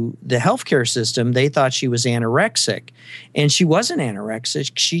to the healthcare system, they thought she was anorexic. And she wasn't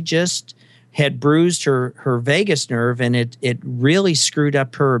anorexic. She just had bruised her vagus nerve, and it really screwed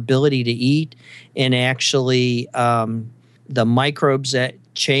up her ability to eat. And actually, the microbes that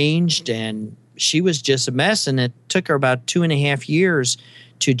changed, and she was just a mess. And it took her about 2.5 years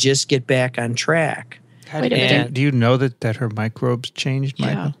to just get back on track. Wait a minute. Do you know that her microbes changed,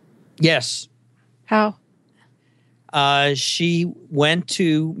 Michael? Yes. How? She went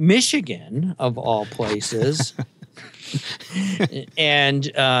to Michigan, of all places, and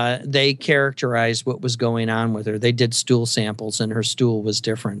they characterized what was going on with her. They did stool samples, and her stool was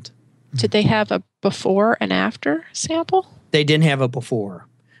different. Did they have a before and after sample? They didn't have a before,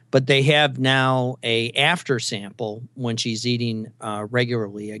 but they have now a after sample when she's eating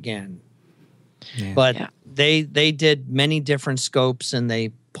regularly again. Yeah. But they did many different scopes, and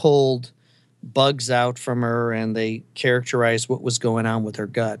they pulled bugs out from her, and they characterized what was going on with her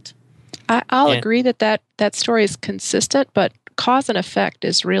gut. I'll agree that story is consistent, but cause and effect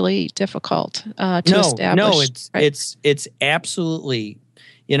is really difficult to establish. No, right? it's absolutely.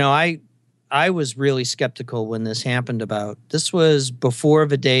 I was really skeptical when this happened. This was before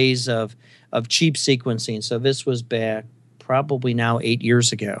the days of cheap sequencing, so this was back probably now 8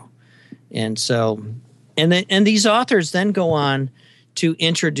 years ago, and so and these authors then go on to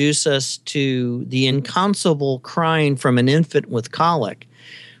introduce us to the inconsolable crying from an infant with colic,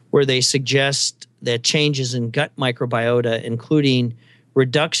 where they suggest that changes in gut microbiota, including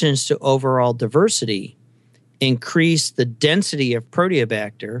reductions to overall diversity, increase the density of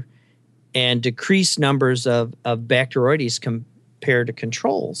Proteobacter and decrease numbers of Bacteroides compared to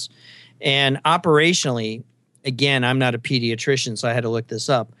controls. And operationally, again, I'm not a pediatrician, so I had to look this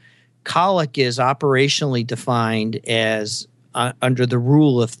up. Colic is operationally defined as under the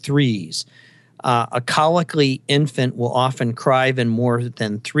rule of threes. A colically infant will often cry in more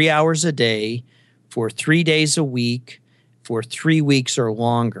than 3 hours a day for 3 days a week for 3 weeks or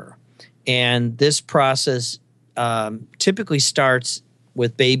longer. And this process typically starts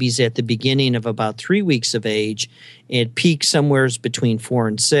with babies at the beginning of about 3 weeks of age. It peaks somewhere between 4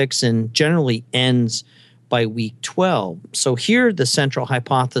 and 6 and generally ends by week 12. So here the central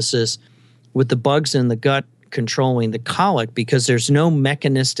hypothesis with the bugs in the gut controlling the colic, because there's no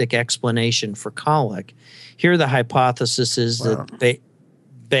mechanistic explanation for colic. Here the hypothesis is that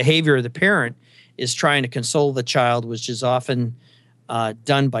behavior of the parent is trying to console the child, which is often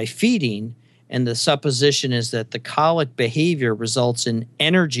done by feeding, and the supposition is that the colic behavior results in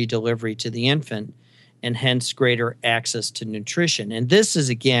energy delivery to the infant and hence greater access to nutrition. And this is,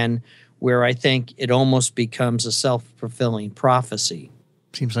 again, where I think it almost becomes a self-fulfilling prophecy.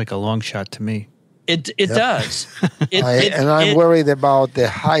 Seems like a long shot to me. It does. I'm worried about the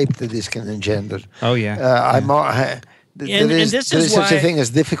hype that this can engender. Oh, yeah. There is such a thing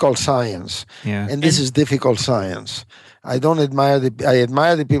as difficult science. Yeah. And this is difficult science. I admire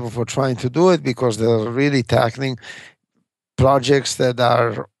the people for trying to do it, because they're really tackling projects that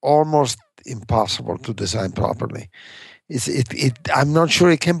are almost impossible to design properly. I'm not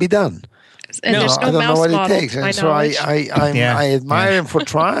sure it can be done. And there's no I don't know mouse what model, it takes. And so I admire him for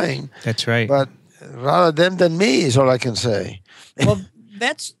trying. That's right. But Rather them than me is all I can say. Well,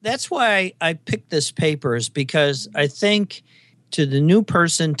 that's why I picked this paper, is because I think to the new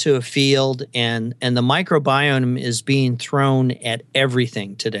person to a field, and the microbiome is being thrown at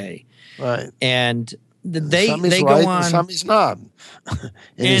everything today. Right. And some is they right go on, and some is not.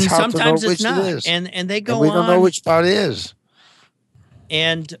 and sometimes it's not. It is. And they go on. We don't know which part is.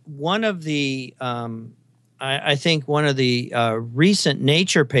 And one of the, I think one of the recent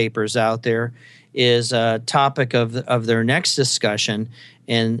Nature papers out there is a topic of their next discussion,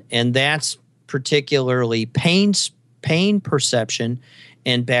 and that's particularly pain perception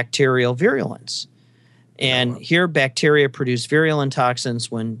and bacterial virulence. And here, bacteria produce virulent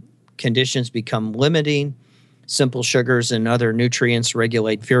toxins when conditions become limiting. Simple sugars and other nutrients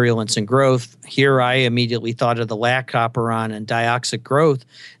regulate virulence and growth. Here, I immediately thought of the lactoperon and dioxic growth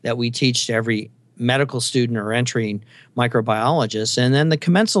that we teach to every medical student or entering microbiologist. And then the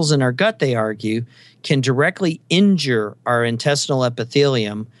commensals in our gut, they argue, can directly injure our intestinal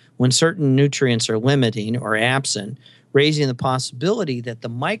epithelium when certain nutrients are limiting or absent, raising the possibility that the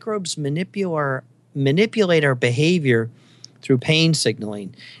microbes manipulate our behavior through pain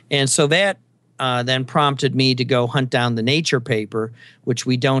signaling. And so that then prompted me to go hunt down the Nature paper, which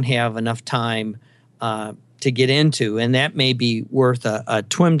we don't have enough time to get into. And that may be worth a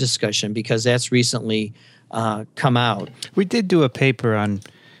TWiM discussion, because that's recently come out. We did do a paper on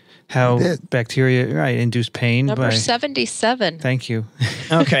how bacteria induce pain. Number 77. Thank you.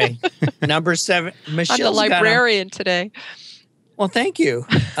 Okay. Number 7. Michelle's I'm the librarian today. Well, thank you.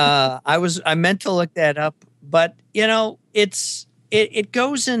 I meant to look that up, but it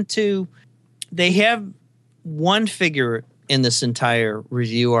goes into, they have one figure in this entire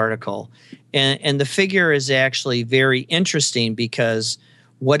review article, and the figure is actually very interesting, because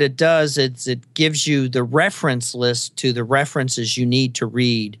what it does is it gives you the reference list to the references you need to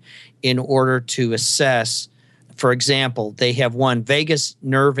read in order to assess. For example, they have one, vagus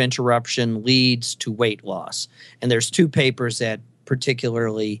nerve interruption leads to weight loss. And there's 2 papers that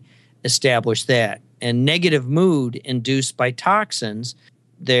particularly establish that. And negative mood induced by toxins,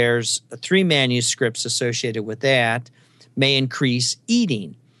 there's 3 manuscripts associated with that, may increase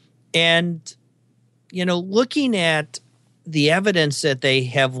eating. And, looking at the evidence that they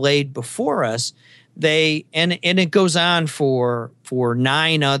have laid before us, and it goes on for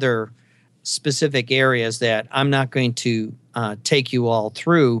 9 other specific areas that I'm not going to take you all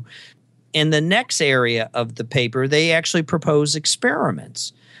through. In the next area of the paper, they actually propose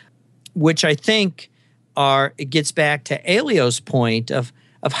experiments, which I think it gets back to Elio's point of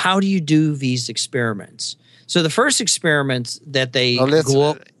how do you do these experiments. So the first experiments that they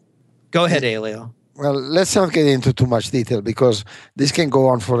go ahead, Elio. Well, let's not get into too much detail, because this can go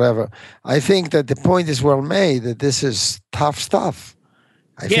on forever. I think that the point is well made, that this is tough stuff.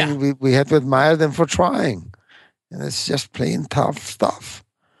 I think we have to admire them for trying. And it's just plain tough stuff.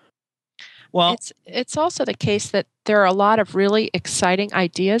 Well, it's also the case that there are a lot of really exciting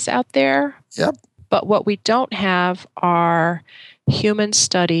ideas out there. Yep. But what we don't have are human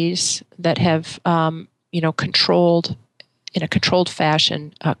studies that have, controlled in a controlled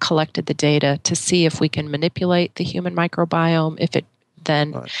fashion, collected the data to see if we can manipulate the human microbiome, if it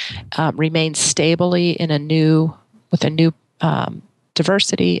then remains stably with a new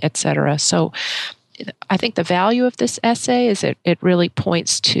diversity, et cetera. So I think the value of this essay is it really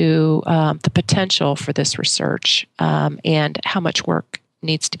points to the potential for this research and how much work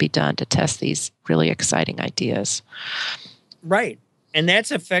needs to be done to test these really exciting ideas. Right. And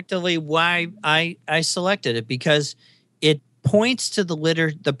that's effectively why I selected it, because it points to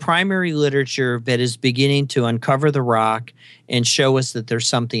the primary literature that is beginning to uncover the rock and show us that there's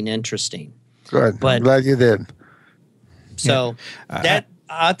something interesting. Good. I'm glad you did. So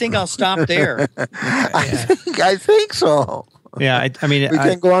I think I'll stop there. I think so. Yeah, I mean, we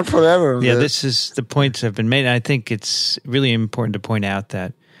can go on forever. This is the points have been made. And I think it's really important to point out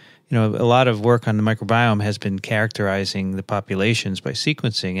that a lot of work on the microbiome has been characterizing the populations by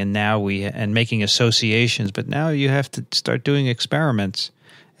sequencing, and now and making associations. But now you have to start doing experiments,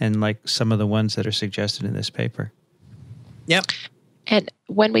 and like some of the ones that are suggested in this paper. Yep. And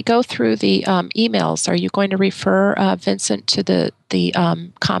when we go through the emails, are you going to refer Vincent to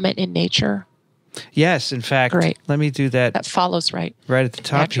the comment in Nature? Yes, in fact, Great. Let me do that. That follows right at the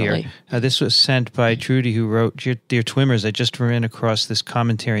top naturally. Here. This was sent by Trudy, who wrote, Dear Twimmers, I just ran across this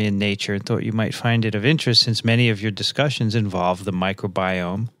commentary in Nature and thought you might find it of interest since many of your discussions involve the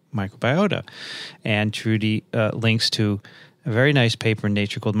microbiota. And Trudy links to a very nice paper in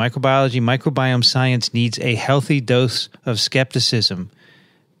Nature called Microbiology, Microbiome Science Needs a Healthy Dose of Skepticism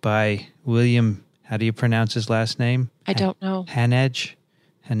by William, how do you pronounce his last name? I don't know. Hanedge.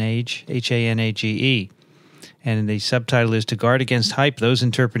 Hanage, Hanage. And the subtitle is, To Guard Against Hype, Those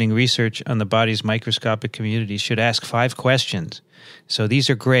Interpreting Research on the Body's Microscopic Communities Should Ask 5 Questions. So these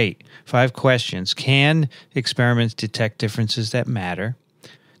are great. 5 questions. Can experiments detect differences that matter?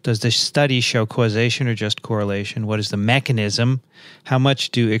 Does the study show causation or just correlation? What is the mechanism? How much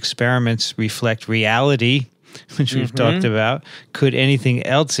do experiments reflect reality, which we've talked about? Could anything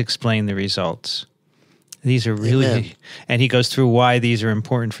else explain the results? These are really, Amen. and he goes through why these are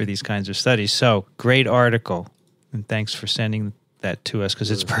important for these kinds of studies. So, great article, and thanks for sending that to us because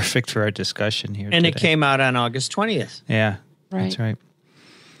it's perfect for our discussion here And today. it came out on August 20th. Yeah, Right. that's right.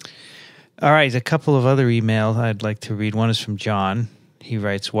 All right, a couple of other emails I'd like to read. One is from John. He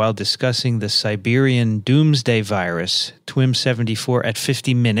writes, while discussing the Siberian doomsday virus, TWiM 74 at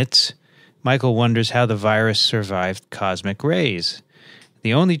 50 minutes, Michael wonders how the virus survived cosmic rays.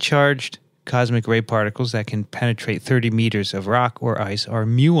 The only charged cosmic ray particles that can penetrate 30 meters of rock or ice are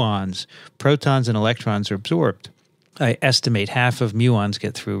muons. Protons and electrons are absorbed. I estimate half of muons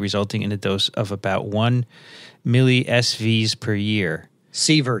get through, resulting in a dose of about 1 milli-SVs per year.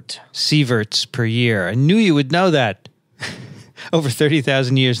 Sieverts per year. I knew you would know that. Over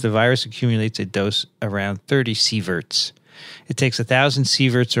 30,000 years, the virus accumulates a dose around 30 sieverts. It takes 1,000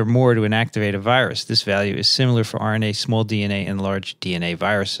 sieverts or more to inactivate a virus. This value is similar for RNA, small DNA, and large DNA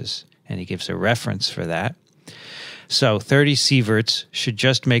viruses. And he gives a reference for that. So 30 sieverts should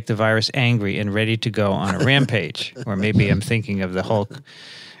just make the virus angry and ready to go on a rampage. Or maybe I'm thinking of the Hulk.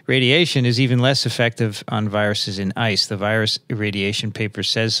 Radiation is even less effective on viruses in ice. The virus irradiation paper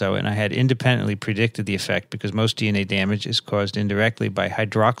says so, and I had independently predicted the effect because most DNA damage is caused indirectly by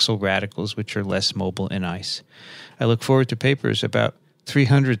hydroxyl radicals, which are less mobile in ice. I look forward to papers about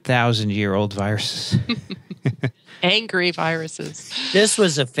 300,000-year-old viruses. Angry viruses. This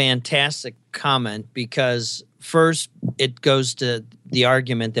was a fantastic comment because first it goes to the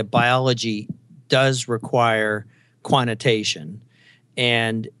argument that biology does require quantitation.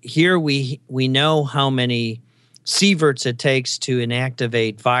 And here we know how many sieverts it takes to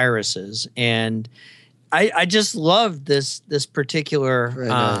inactivate viruses. And I just love this particular Very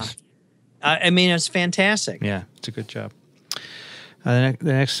nice. I mean, it's fantastic. Yeah, it's a good job. The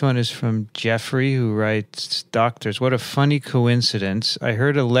next one is from Jeffrey, who writes, Doctors, what a funny coincidence. I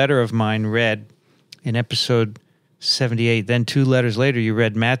heard a letter of mine read in episode 78. Then 2 letters later, you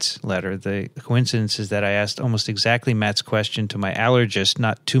read Matt's letter. The coincidence is that I asked almost exactly Matt's question to my allergist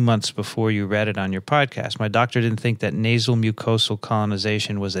not 2 months before you read it on your podcast. My doctor didn't think that nasal mucosal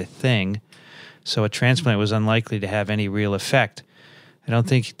colonization was a thing, so a transplant was unlikely to have any real effect. I don't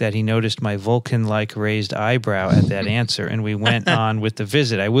think that he noticed my Vulcan-like raised eyebrow at that answer, and we went on with the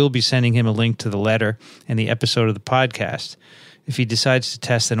visit. I will be sending him a link to the letter and the episode of the podcast. If he decides to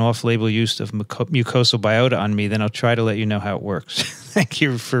test an off-label use of mucosal biota on me, then I'll try to let you know how it works. Thank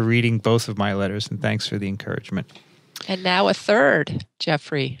you for reading both of my letters, and thanks for the encouragement. And now a third,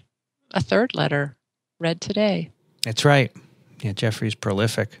 Jeffrey. A third letter read today. That's right. Yeah, Jeffrey's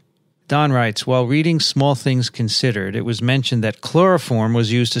prolific. Don writes, while reading Small Things Considered, it was mentioned that chloroform was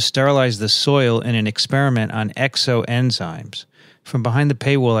used to sterilize the soil in an experiment on exoenzymes. From behind the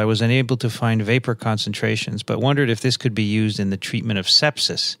paywall, I was unable to find vapor concentrations, but wondered if this could be used in the treatment of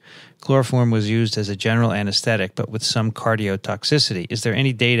sepsis. Chloroform was used as a general anesthetic, but with some cardiotoxicity. Is there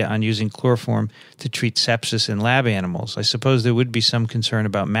any data on using chloroform to treat sepsis in lab animals? I suppose there would be some concern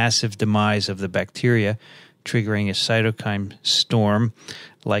about massive demise of the bacteria, triggering a cytokine storm,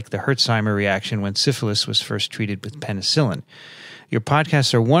 like the Hertzheimer reaction when syphilis was first treated with penicillin. Your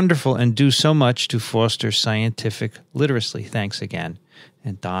podcasts are wonderful and do so much to foster scientific literacy. Thanks again.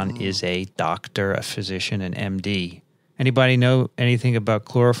 And Don is a doctor, a physician, an MD. Anybody know anything about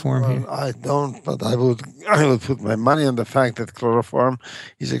chloroform here? I don't, but I would put my money on the fact that chloroform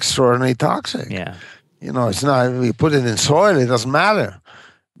is extraordinarily toxic. Yeah. You know, it's not, we put it in soil, it doesn't matter.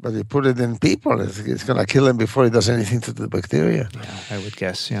 But you put it in people, it's going to kill them before it does anything to the bacteria. Yeah, I would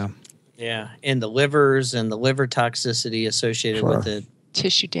guess, yeah. Yeah, and the livers and the liver toxicity associated with it.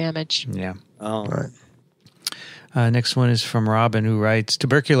 Tissue damage. Yeah. Oh, Right. Next one is from Robin, who writes,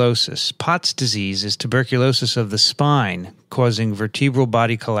 tuberculosis. Pott's disease is tuberculosis of the spine, causing vertebral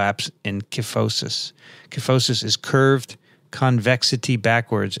body collapse and kyphosis. Kyphosis is curved convexity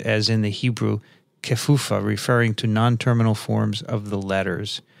backwards, as in the Hebrew kefufa, referring to non-terminal forms of the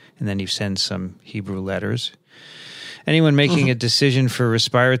letters. And then he sends some Hebrew letters. Anyone making a decision for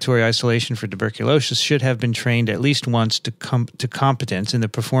respiratory isolation for tuberculosis should have been trained at least once to competence in the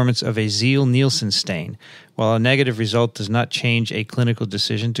performance of a Zeal-Nielsen stain. While a negative result does not change a clinical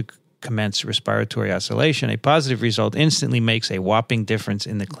decision, to commence respiratory oscillation, a positive result instantly makes a whopping difference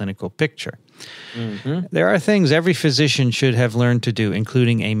in the clinical picture. Mm-hmm. There are things every physician should have learned to do,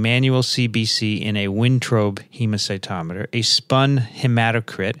 including a manual CBC in a Wintrobe hemocytometer, a spun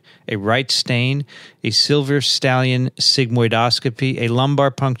hematocrit, a right stain, a silver stallion sigmoidoscopy, a lumbar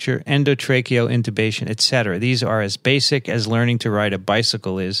puncture, endotracheal intubation, etc. These are as basic as learning to ride a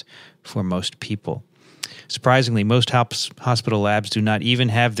bicycle is for most people. Surprisingly, most hospital labs do not even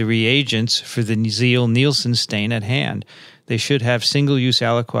have the reagents for the Zeal-Nielsen stain at hand. They should have single-use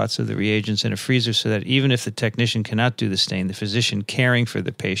aliquots of the reagents in a freezer so that even if the technician cannot do the stain, the physician caring for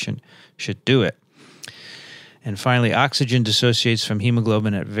the patient should do it. And finally, oxygen dissociates from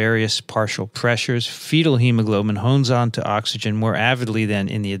hemoglobin at various partial pressures. Fetal hemoglobin hones on to oxygen more avidly than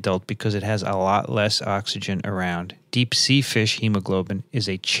in the adult because it has a lot less oxygen around. Deep sea fish hemoglobin is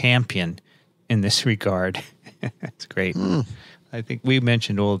a champion in this regard. That's great. I think we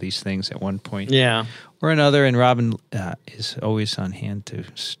mentioned all these things at one point or another, and Robin is always on hand to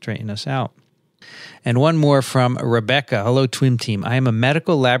straighten us out. And one more from Rebecca. Hello, TWiM team. I am a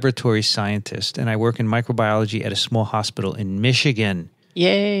medical laboratory scientist, and I work in microbiology at a small hospital in Michigan.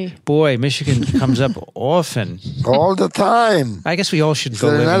 Yay. Boy, Michigan comes up often. All the time. I guess we all should Is go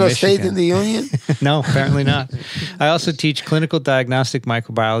there live in another Michigan. state in the union? No, apparently not. I also teach clinical diagnostic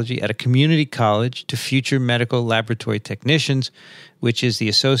microbiology at a community college to future medical laboratory technicians, which is the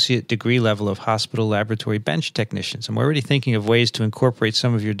associate degree level of hospital laboratory bench technicians. I'm already thinking of ways to incorporate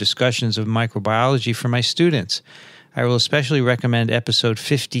some of your discussions of microbiology for my students. I will especially recommend episode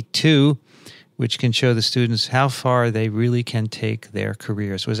 52, which can show the students how far they really can take their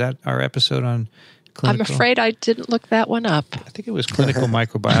careers. Was that our episode on clinical? I'm afraid I didn't look that one up. I think it was clinical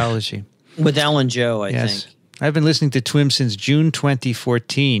microbiology. With Ellen Joe, I think. I've been listening to TWiM since June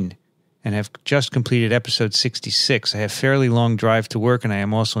 2014 and have just completed episode 66. I have a fairly long drive to work, and I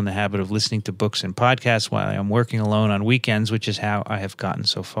am also in the habit of listening to books and podcasts while I am working alone on weekends, which is how I have gotten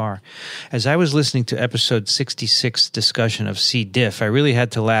so far. As I was listening to episode 66 discussion of C. diff, I really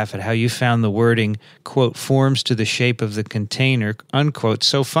had to laugh at how you found the wording, quote, forms to the shape of the container, unquote,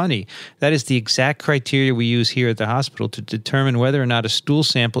 so funny. That is the exact criteria we use here at the hospital to determine whether or not a stool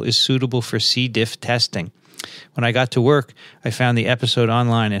sample is suitable for C. diff testing. When I got to work, I found the episode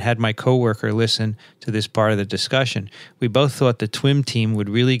online and had my coworker listen to this part of the discussion. We both thought the TWiM team would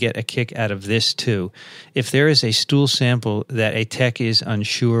really get a kick out of this too. If there is a stool sample that a tech is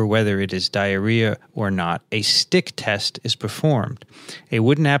unsure whether it is diarrhea or not, a stick test is performed. A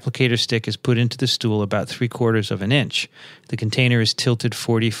wooden applicator stick is put into the stool about 3/4 of an inch. The container is tilted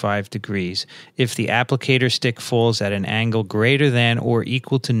 45 degrees. If the applicator stick falls at an angle greater than or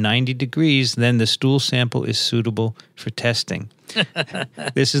equal to 90 degrees, then the stool sample is suitable for testing.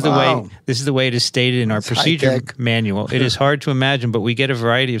 This is the way. This is the way it is stated in our procedure manual. It is hard to imagine, but we get a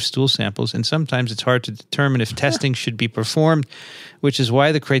variety of stool samples, and sometimes it's hard to determine if testing should be performed, which is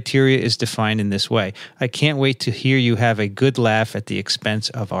why the criteria is defined in this way. I can't wait to hear you have a good laugh at the expense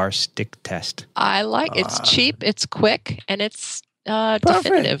of our stick test. I like it's cheap, it's quick, and it's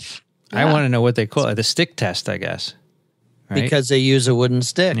definitive. I want to know what they call it. The stick test, I guess. Right? Because they use a wooden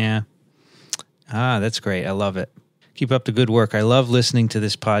stick. Yeah. That's great. I love it. Keep up the good work. I love listening to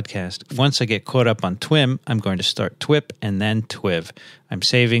this podcast. Once I get caught up on TWiM, I'm going to start TWIP and then TWiV. I'm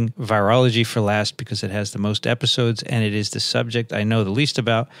saving virology for last because it has the most episodes and it is the subject I know the least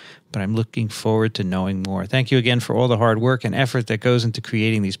about, but I'm looking forward to knowing more. Thank you again for all the hard work and effort that goes into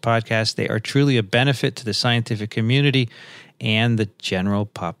creating these podcasts. They are truly a benefit to the scientific community and the general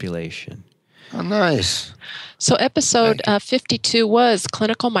population. Oh, nice. So episode 52 was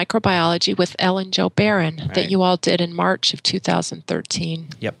Clinical Microbiology with Ellen Jo Barron that you all did in March of 2013.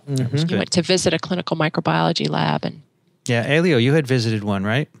 Yep. That was good. You went to visit a clinical microbiology lab. And yeah, Elio, you had visited one,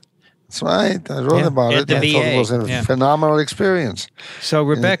 right? That's right. I wrote about it. the I thought it was a phenomenal experience. So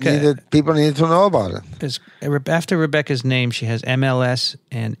Rebecca... people needed to know about it. After Rebecca's name, she has MLS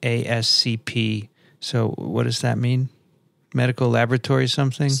and ASCP. So what does that mean? Medical laboratory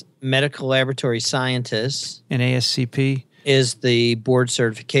something? Medical laboratory scientist. And ASCP? Is the board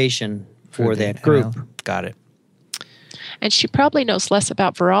certification for that group. Got it. And she probably knows less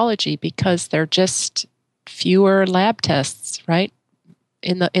about virology because they're just fewer lab tests, right?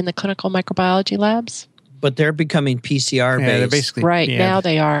 In the clinical microbiology labs. But they're becoming PCR based. They're basically, now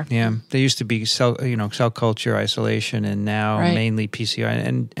they are. Yeah, they used to be cell culture isolation, and now mainly PCR.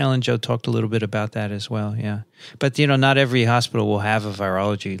 And Ellen Jo talked a little bit about that as well. Yeah, but not every hospital will have a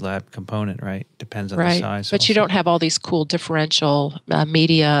virology lab component, right? Depends on the size. But you don't have all these cool differential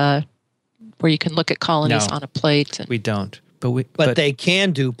media where you can look at colonies on a plate. We don't. But they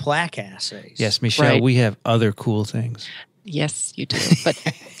can do plaque assays. Yes, Michele, we have other cool things. Yes, you do. But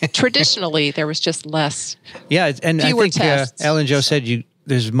traditionally, there was just less. Yeah, and I think tests. Ellen Joe said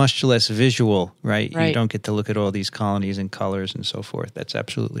there's much less visual, right? Right? You don't get to look at all these colonies and colors and so forth. That's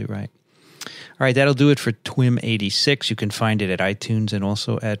absolutely right. All right, that'll do it for TWiM 86. You can find it at iTunes and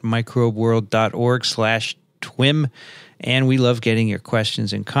also at microbeworld.org/TWiM. And we love getting your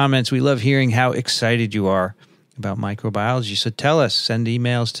questions and comments. We love hearing how excited you are about microbiology. So tell us, send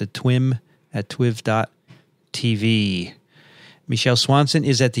emails to twim@twiv.tv. Michele Swanson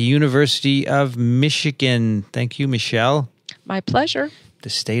is at the University of Michigan. Thank you, Michele. My pleasure. The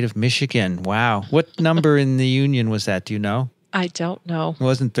state of Michigan. Wow. What number in the union was that? Do you know? I don't know. It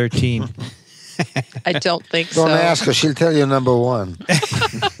wasn't 13. I don't think so. Don't ask her. She'll tell you number one.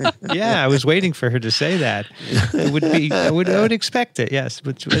 Yeah, I was waiting for her to say that. It would be. I would expect it. Yes,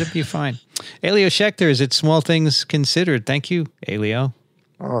 but it'd be fine. Elio Schaechter is at Small Things Considered. Thank you, Elio.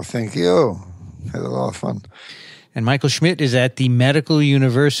 Oh, thank you. Had a lot of fun. And Michael Schmidt is at the Medical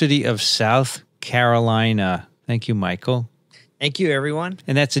University of South Carolina. Thank you, Michael. Thank you, everyone.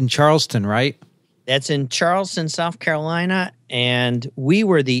 And that's in Charleston, right? That's in Charleston, South Carolina, and we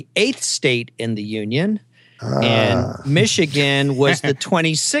were the 8th state in the union, and Michigan was the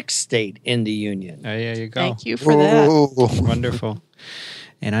 26th state in the union. Oh, there you go. Thank you for that. Wonderful.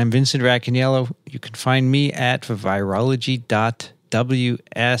 And I'm Vincent Racaniello. You can find me at virology.ws.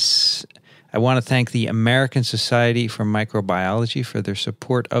 I want to thank the American Society for Microbiology for their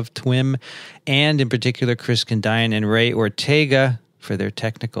support of TWiM, and in particular Chris Condian and Ray Ortega for their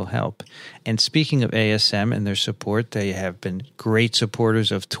technical help. And speaking of ASM and their support, they have been great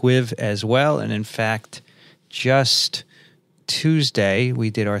supporters of TWiV as well. And in fact, just Tuesday, we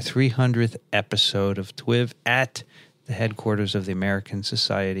did our 300th episode of TWiV at the headquarters of the American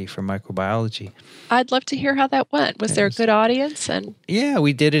Society for Microbiology. I'd love to hear how that went. Was there a good audience? And yeah,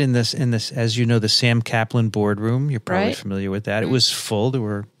 we did it in this, as you know, the Sam Kaplan boardroom. You're probably familiar with that. It was full. There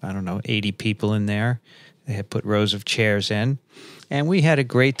were, 80 people in there. They had put rows of chairs in. And we had a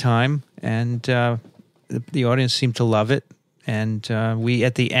great time, and the audience seemed to love it. And we,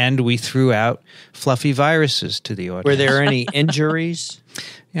 at the end, we threw out fluffy viruses to the audience. Were there any injuries?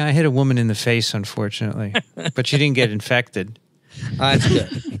 Yeah, I hit a woman in the face, unfortunately, but she didn't get infected. That's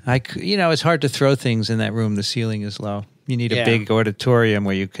good. It's hard to throw things in that room. The ceiling is low. You need a big auditorium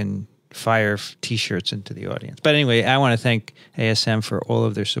where you can fire T-shirts into the audience. But anyway, I want to thank ASM for all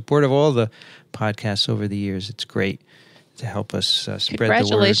of their support of all the podcasts over the years. It's great to help us spread the word.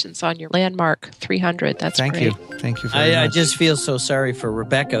 Congratulations on your landmark 300. That's Thank great. you. Thank you very much. I just feel so sorry for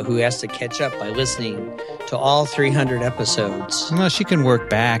Rebecca, who has to catch up by listening to all 300 episodes. Well, she can work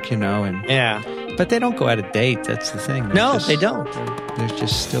back, and Yeah. but they don't go out of date. That's the thing. They don't. They're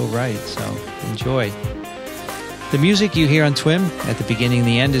just still right. So enjoy. The music you hear on TWiM at the beginning and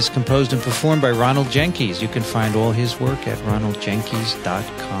the end is composed and performed by Ronald Jenkins. You can find all his work at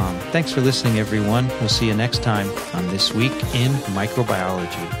ronaldjenkins.com. Thanks for listening, everyone. We'll see you next time on This Week in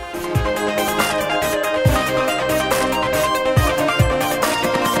Microbiology.